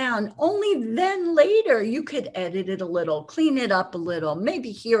get it down. Only then later you could edit it a little, clean it up a little,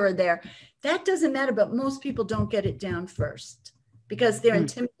 maybe here or there. That doesn't matter, but most people don't get it down first because they're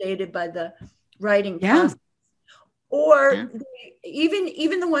intimidated by the writing process. Or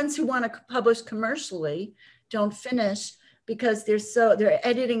even the ones who want to publish commercially don't finish because they're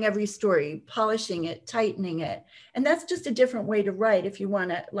editing every story, polishing it, tightening it. And that's just a different way to write. If you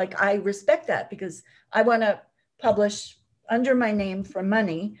want to, I respect that because I want to publish under my name for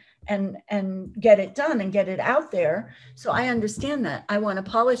money and get it done and get it out there. So I understand that. I want to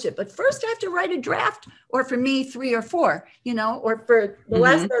polish it. But first I have to write a draft, or for me, 3 or 4, or for the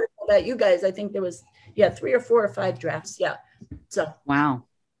last article about you guys, I think there was, 3 or 4 or 5 drafts. Yeah. So. Wow.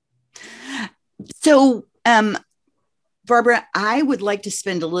 So, Barbara, I would like to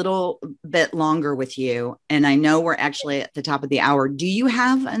spend a little bit longer with you. And I know we're actually at the top of the hour. Do you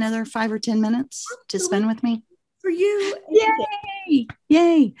have another 5 or 10 minutes to spend with me? For you.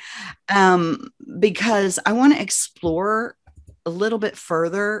 Yay. Because I want to explore a little bit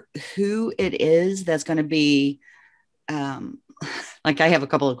further who it is that's going to be, I have a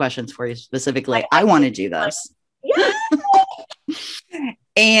couple of questions for you specifically. I want to do this. Yeah.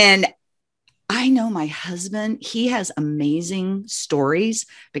 And I know my husband, he has amazing stories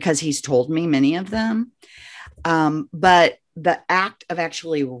because he's told me many of them. But the act of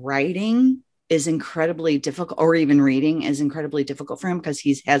actually writing is incredibly difficult, or even reading is incredibly difficult for him because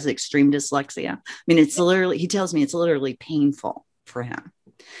he has extreme dyslexia. I mean, he tells me it's literally painful for him.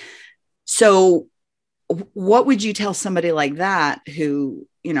 So what would you tell somebody like that who,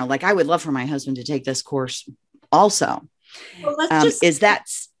 I would love for my husband to take this course also. Well, let's just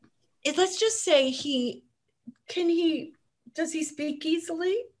say does he speak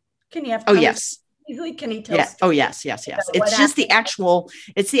easily? Can he have yes. Easily? Can he tell? Yeah. Oh, yes. It's just the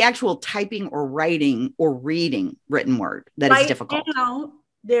actual typing or writing or reading written word that is difficult. Now,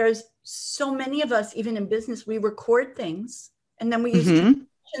 there's so many of us, even in business, we record things and then we use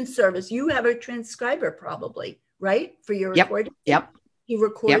transcription service. You have a transcriber probably, right? For your recording. Yep. He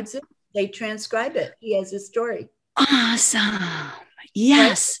records it. They transcribe it. He has his story. Awesome.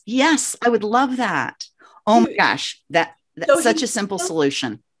 Yes. Right? Yes. I would love that. Oh my gosh. That's such a simple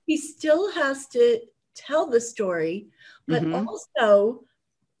solution. He still has to tell the story, but also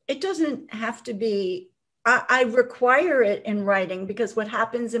it doesn't have to be I require it in writing, because what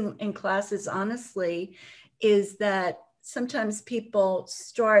happens in classes, honestly, is that sometimes people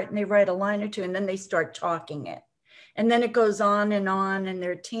start and they write a line or two and then they start talking it. And then it goes on and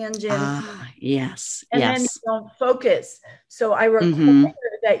they're tangents. Yes. And then you Yes. don't focus. So I require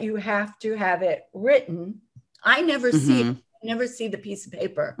that you have to have it written. I never see it. I never see the piece of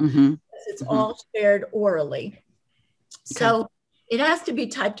paper. It's all shared orally. So it has to be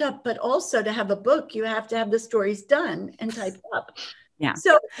typed up, but also to have a book, you have to have the stories done and typed up. Yeah.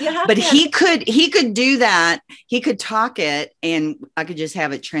 So you have but to he could do that. He could talk it and I could just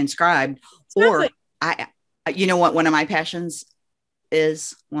have it transcribed. Exactly. Or you know what one of my passions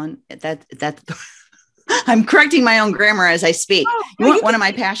is? That I'm correcting my own grammar as I speak. You know what one of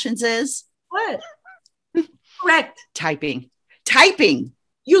my passions is? What? Correct. Typing.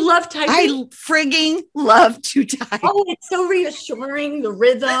 You love typing? I frigging love to type. Oh, it's so reassuring, the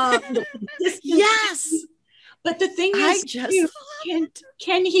rhythm, the consistency. Yes. But the thing is,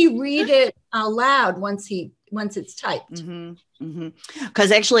 can he read it aloud once it's typed?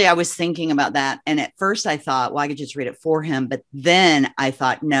 Because actually I was thinking about that. And at first I thought, well, I could just read it for him. But then I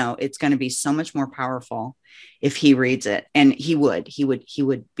thought, no, it's going to be so much more powerful if he reads it. And he would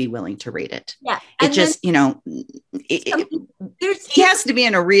be willing to read it. Yeah. It just, he has to be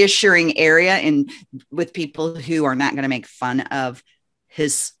in a reassuring area and with people who are not going to make fun of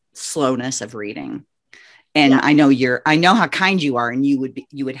his slowness of reading. And I know how kind you are, and you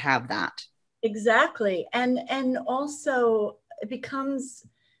would have that. Exactly. And also it becomes,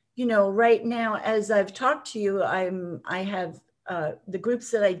 right now, as I've talked to you, I have the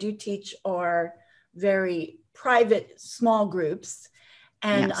groups that I do teach are very private, small groups,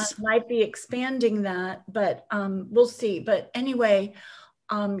 and I might be expanding that, but we'll see. But anyway,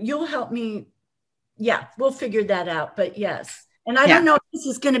 you'll help me. Yeah, we'll figure that out. But yes. And I don't know if this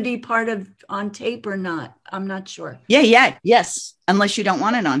is going to be part of on tape or not. I'm not sure. Yeah. Yes. Unless you don't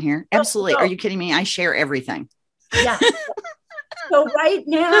want it on here. Absolutely. Are you kidding me? I share everything. Yeah. So right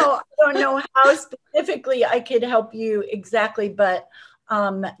now, I don't know how specifically I could help you exactly, but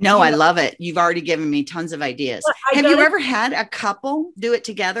no, I love it. You've already given me tons of ideas. Have you ever had a couple do it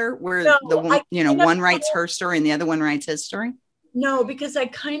together where one writes her story and the other one writes his story? No, because I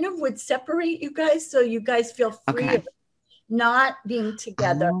kind of would separate you guys so you guys feel free of not being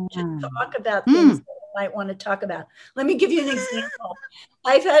together to talk about things that you might want to talk about. Let me give you an example.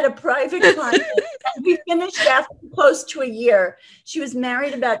 I've had a private client. We finished after close to a year. She was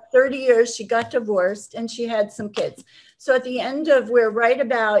married about 30 years. She got divorced and she had some kids. So at the end we're right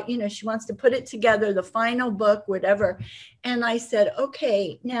about, she wants to put it together, the final book, whatever. And I said,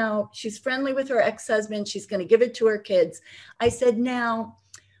 okay, now she's friendly with her ex-husband. She's going to give it to her kids. I said, now,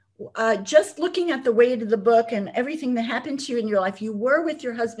 just looking at the weight of the book and everything that happened to you in your life, you were with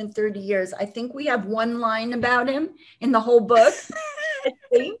your husband 30 years. I think we have one line about him in the whole book. I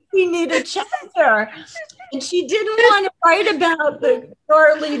think we need a chapter. And she didn't want to write about the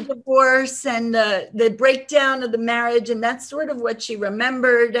gnarly divorce and the breakdown of the marriage. And that's sort of what she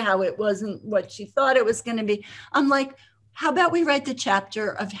remembered, how it wasn't what she thought it was going to be. I'm like, how about we write the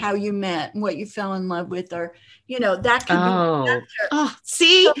chapter of how you met and what you fell in love with, or that can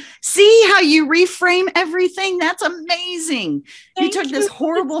be. See how you reframe everything. That's amazing. You took this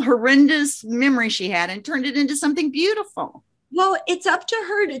horrible, horrendous memory she had and turned it into something beautiful. Well, it's up to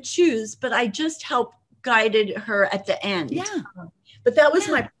her to choose, but I just guided her at the end. Yeah. But that was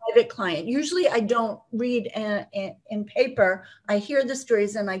my private client. Usually I don't read in paper. I hear the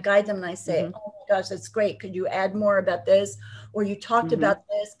stories and I guide them and I say, oh my gosh, that's great. Could you add more about this? Or you talked about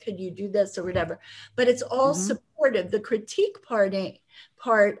this. Could you do this or whatever? But it's all supportive. The critique part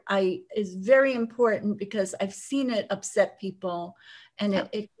is very important because I've seen it upset people and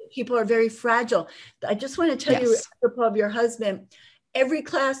people are very fragile. I just want to tell you, apropos of your husband, every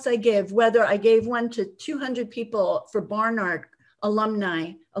class I give, whether I gave one to 200 people for Barnard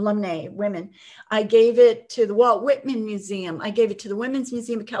alumni, women. I gave it to the Walt Whitman Museum. I gave it to the Women's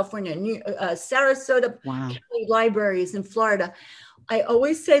Museum of California, Sarasota County Libraries in Florida. I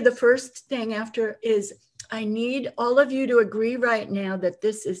always say the first thing after is, I need all of you to agree right now that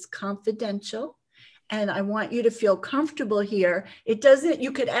this is confidential. And I want you to feel comfortable here.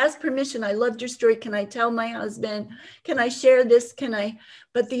 You could ask permission. I loved your story. Can I tell my husband? Can I share this?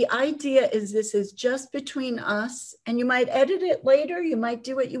 But the idea is this is just between us, and you might edit it later. You might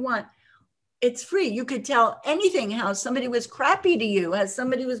do what you want. It's free. You could tell anything, how somebody was crappy to you, how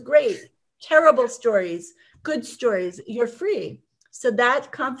somebody was great, terrible stories, good stories. You're free. So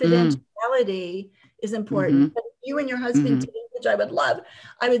that confidentiality is important. But if you and your husband did, which I would love,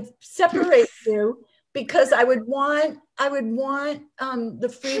 I would separate you. because I would want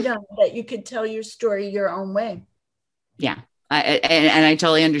the freedom that you could tell your story your own way. Yeah. And I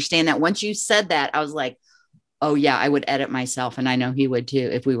totally understand that. Once you said that, I was like, oh yeah, I would edit myself. And I know he would too,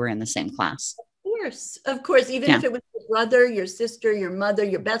 if we were in the same class. Of course, even if it was your brother, your sister, your mother,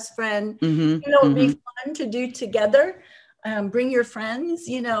 your best friend, Mm-hmm, it'd be fun to do together. Bring your friends,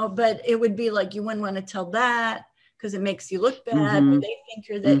 but it would be like, you wouldn't want to tell that because it makes you look bad. Or they think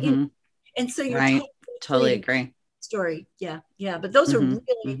you're that, and so you're right. Totally agree. Story. Yeah. But those are really,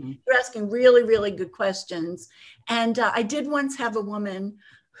 you're asking really, really good questions. And I did once have a woman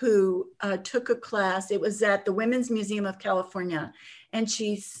who took a class. It was at the Women's Museum of California. And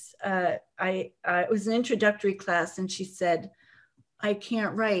she's, it was an introductory class. And she said, I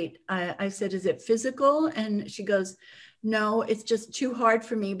can't write. I said, is it physical? And she goes, no, it's just too hard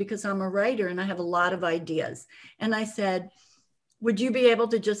for me because I'm a writer and I have a lot of ideas. And I said, would you be able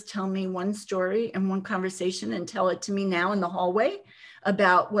to just tell me one story and one conversation and tell it to me now in the hallway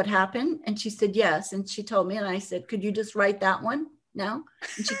about what happened? And she said, yes. And she told me, and I said, could you just write that one now?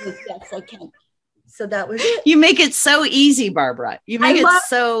 And she goes, yes, I can. So that was it. You make it so easy, Barbara. You make it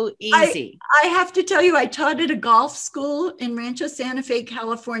so easy. I have to tell you, I taught at a golf school in Rancho Santa Fe,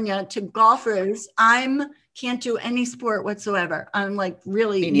 California to golfers. Can't do any sport whatsoever. I'm like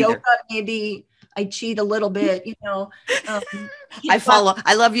really yoga, maybe I cheat a little bit,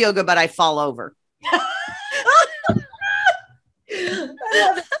 I love yoga, but I fall over. I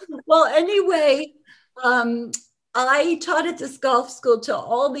love it. Well, anyway, I taught at this golf school to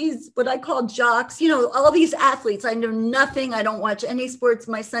all these, what I call jocks, all these athletes. I know nothing. I don't watch any sports.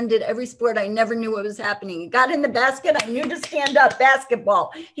 My son did every sport. I never knew what was happening. He got in the basket. I knew to stand up.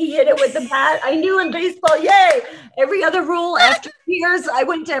 Basketball. He hit it with the bat. I knew in baseball. Yay. Every other rule after years, I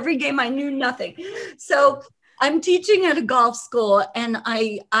went to every game. I knew nothing. So I'm teaching at a golf school and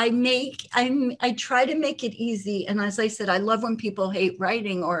I try to make it easy. And as I said, I love when people hate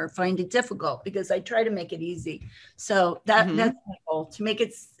writing or find it difficult because I try to make it easy. So that's my goal, to make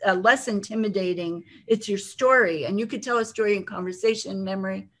it less intimidating. It's your story, and you could tell a story in conversation,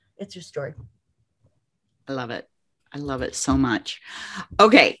 memory. It's your story. I love it. I love it so much.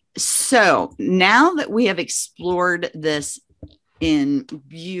 Okay. So now that we have explored this in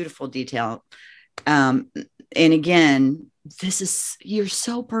beautiful detail, and again, you're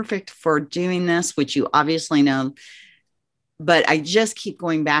so perfect for doing this, which you obviously know, but I just keep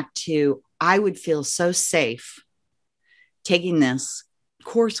going back to, I would feel so safe taking this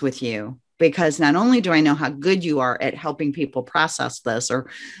course with you, because not only do I know how good you are at helping people process this or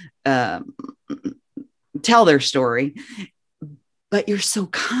tell their story, but you're so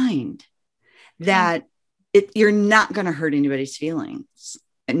kind that you're not going to hurt anybody's feelings,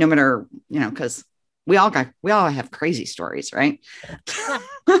 no matter, because we all have crazy stories, right? Can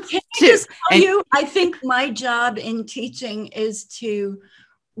I just tell you, I think my job in teaching is to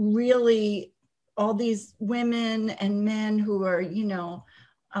really, all these women and men who are,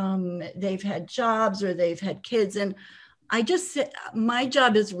 they've had jobs or they've had kids. And my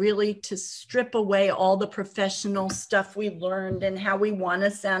job is really to strip away all the professional stuff we learned and how we want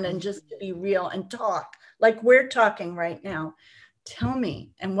to sound, and just to be real and talk like we're talking right now. Tell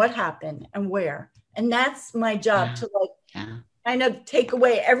me, and what happened and where. And that's my job, to kind of take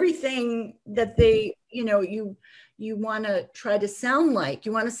away everything that they, you want to try to sound like.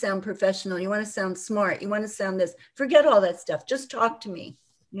 You want to sound professional. You want to sound smart. You want to sound this. Forget all that stuff. Just talk to me,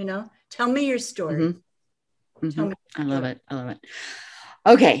 tell me your story. Tell me. I love it. I love it.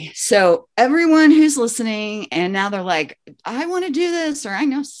 Okay. So everyone who's listening and now they're like, I want to do this, or I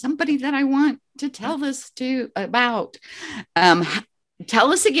know somebody that I want to tell this to about,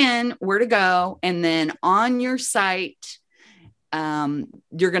 tell us again where to go. And then on your site,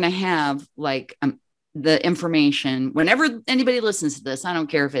 you're going to have like the information whenever anybody listens to this. I don't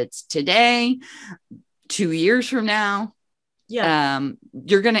care if it's today, 2 years from now. Yeah.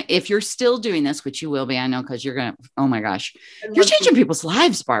 If you're still doing this, which you will be, I know, because you're going to, oh my gosh, you're changing people's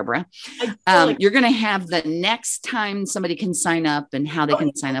lives, Barbara. You're going to have the next time somebody can sign up and how they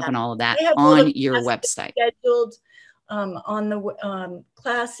can sign up and all of that on your website. Scheduled on the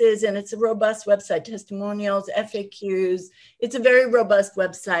classes, and it's a robust website, testimonials, FAQs. It's a very robust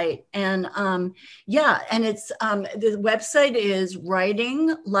website. And and it's, the website is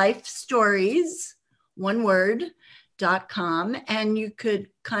Writing Life Stories, one word, .com. And you could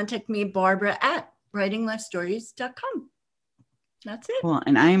contact me, Barbara, at writinglifestories.com. That's it. Cool.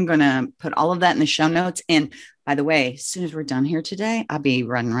 And I am going to put all of that in the show notes. And by the way, as soon as we're done here today, I'll be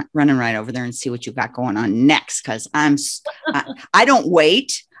running right over there and see what you've got going on next. Cause I don't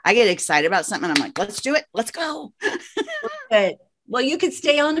wait. I get excited about something and I'm like, let's do it. Let's go. Good. Well, you could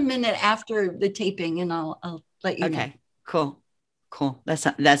stay on a minute after the taping and I'll let you know. Okay, cool.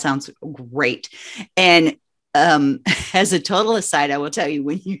 That sounds great. And as a total aside, I will tell you,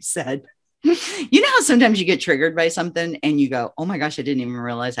 when you said, you know how sometimes you get triggered by something and you go, oh my gosh, I didn't even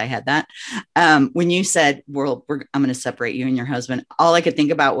realize I had that. When you said, I'm going to separate you and your husband, all I could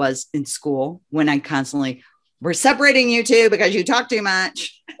think about was in school when I constantly, we're separating you two because you talk too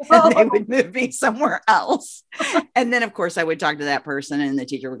much. And they would move me somewhere else. And then of course I would talk to that person and the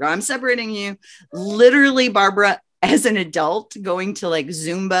teacher would go, I'm separating you. Literally, Barbara, as an adult going to like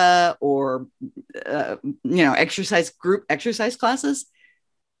Zumba or, group exercise classes,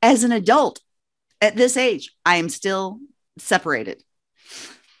 as an adult at this age, I am still separated.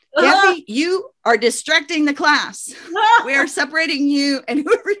 Kathy, you are distracting the class. We are separating you and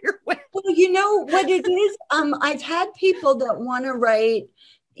whoever you're with. Well, you know what it is? I've had people that want to write,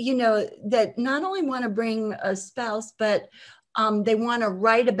 that not only want to bring a spouse, but they want to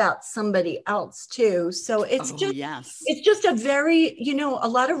write about somebody else too. So it's just a very, a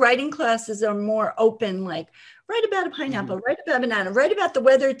lot of writing classes are more open, like write about a pineapple, write about a banana, write about the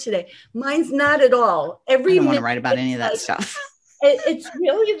weather today. Mine's not at all. I don't want to write about any of that stuff. It's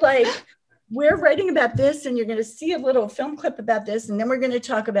really like, we're writing about this and you're going to see a little film clip about this. And then we're going to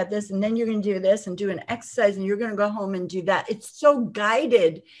talk about this. And then you're going to do this and do an exercise and you're going to go home and do that. It's so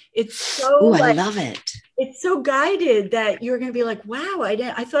guided. It's so I love it. It's so guided that you're going to be like, wow,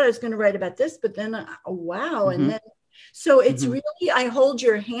 I thought I was going to write about this, but then, wow. And then, so it's really, I hold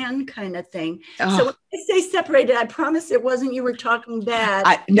your hand kind of thing. Oh. So when I say separated, I promise it wasn't, you were talking bad.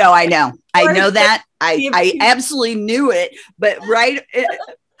 I know. I know that. I absolutely knew it, but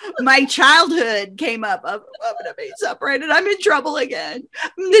my childhood came up. I'm going to be separated. I'm in trouble again.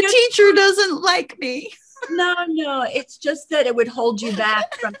 The teacher doesn't like me. No, it's just that it would hold you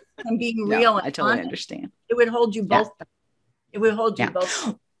back from being real. I totally understand. It would hold you both back. It would hold you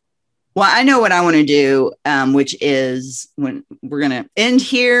both. Well, I know what I want to do, which is when we're going to end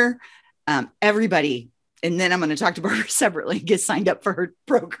here, everybody, and then I'm going to talk to Barbara separately, get signed up for her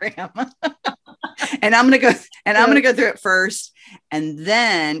program. And I'm going to go through it first. And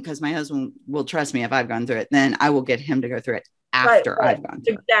then, because my husband will trust me if I've gone through it, then I will get him to go through it after I've gone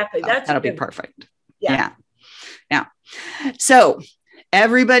through it. Exactly. So that'll be perfect. Yeah. So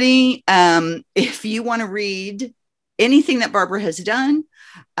everybody, if you want to read anything that Barbara has done,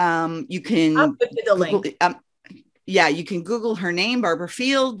 you can, I'll put you the link. You can Google her name, Barbara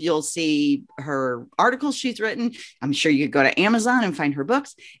Field. You'll see her articles she's written. I'm sure you could go to Amazon and find her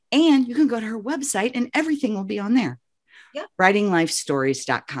books, and you can go to her website and everything will be on there. Yeah.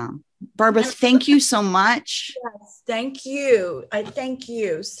 writinglifestories.com. Barbara, thank you so much. Yes, thank you. I thank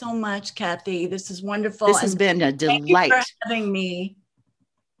you so much, Kathy. This is wonderful. This has been a delight. Thank you for having me.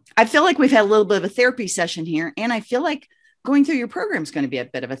 I feel like we've had a little bit of a therapy session here, and I feel like going through your program is going to be a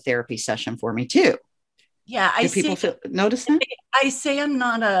bit of a therapy session for me too. Yeah, notice that? I say I'm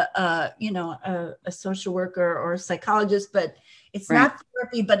not a social worker or a psychologist, but it's not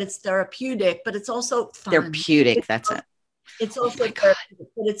therapy, but it's therapeutic, but it's also fun. Therapeutic, that's it. It's also therapeutic,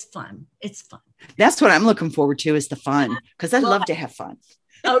 but it's fun. It's fun. That's what I'm looking forward to, is the fun, because I love to have fun.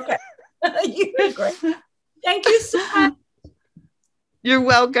 Okay. You're great. Thank you so much. You're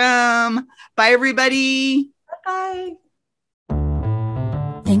welcome. Bye, everybody. Bye.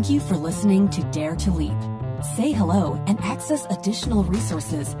 Thank you for listening to Dare to Leap. Say hello and access additional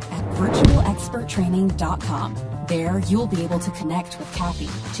resources at virtualexperttraining.com. There, you'll be able to connect with Kathy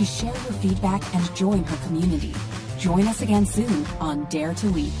to share your feedback and join her community. Join us again soon on Dare to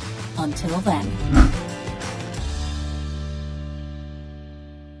Leap. Until then.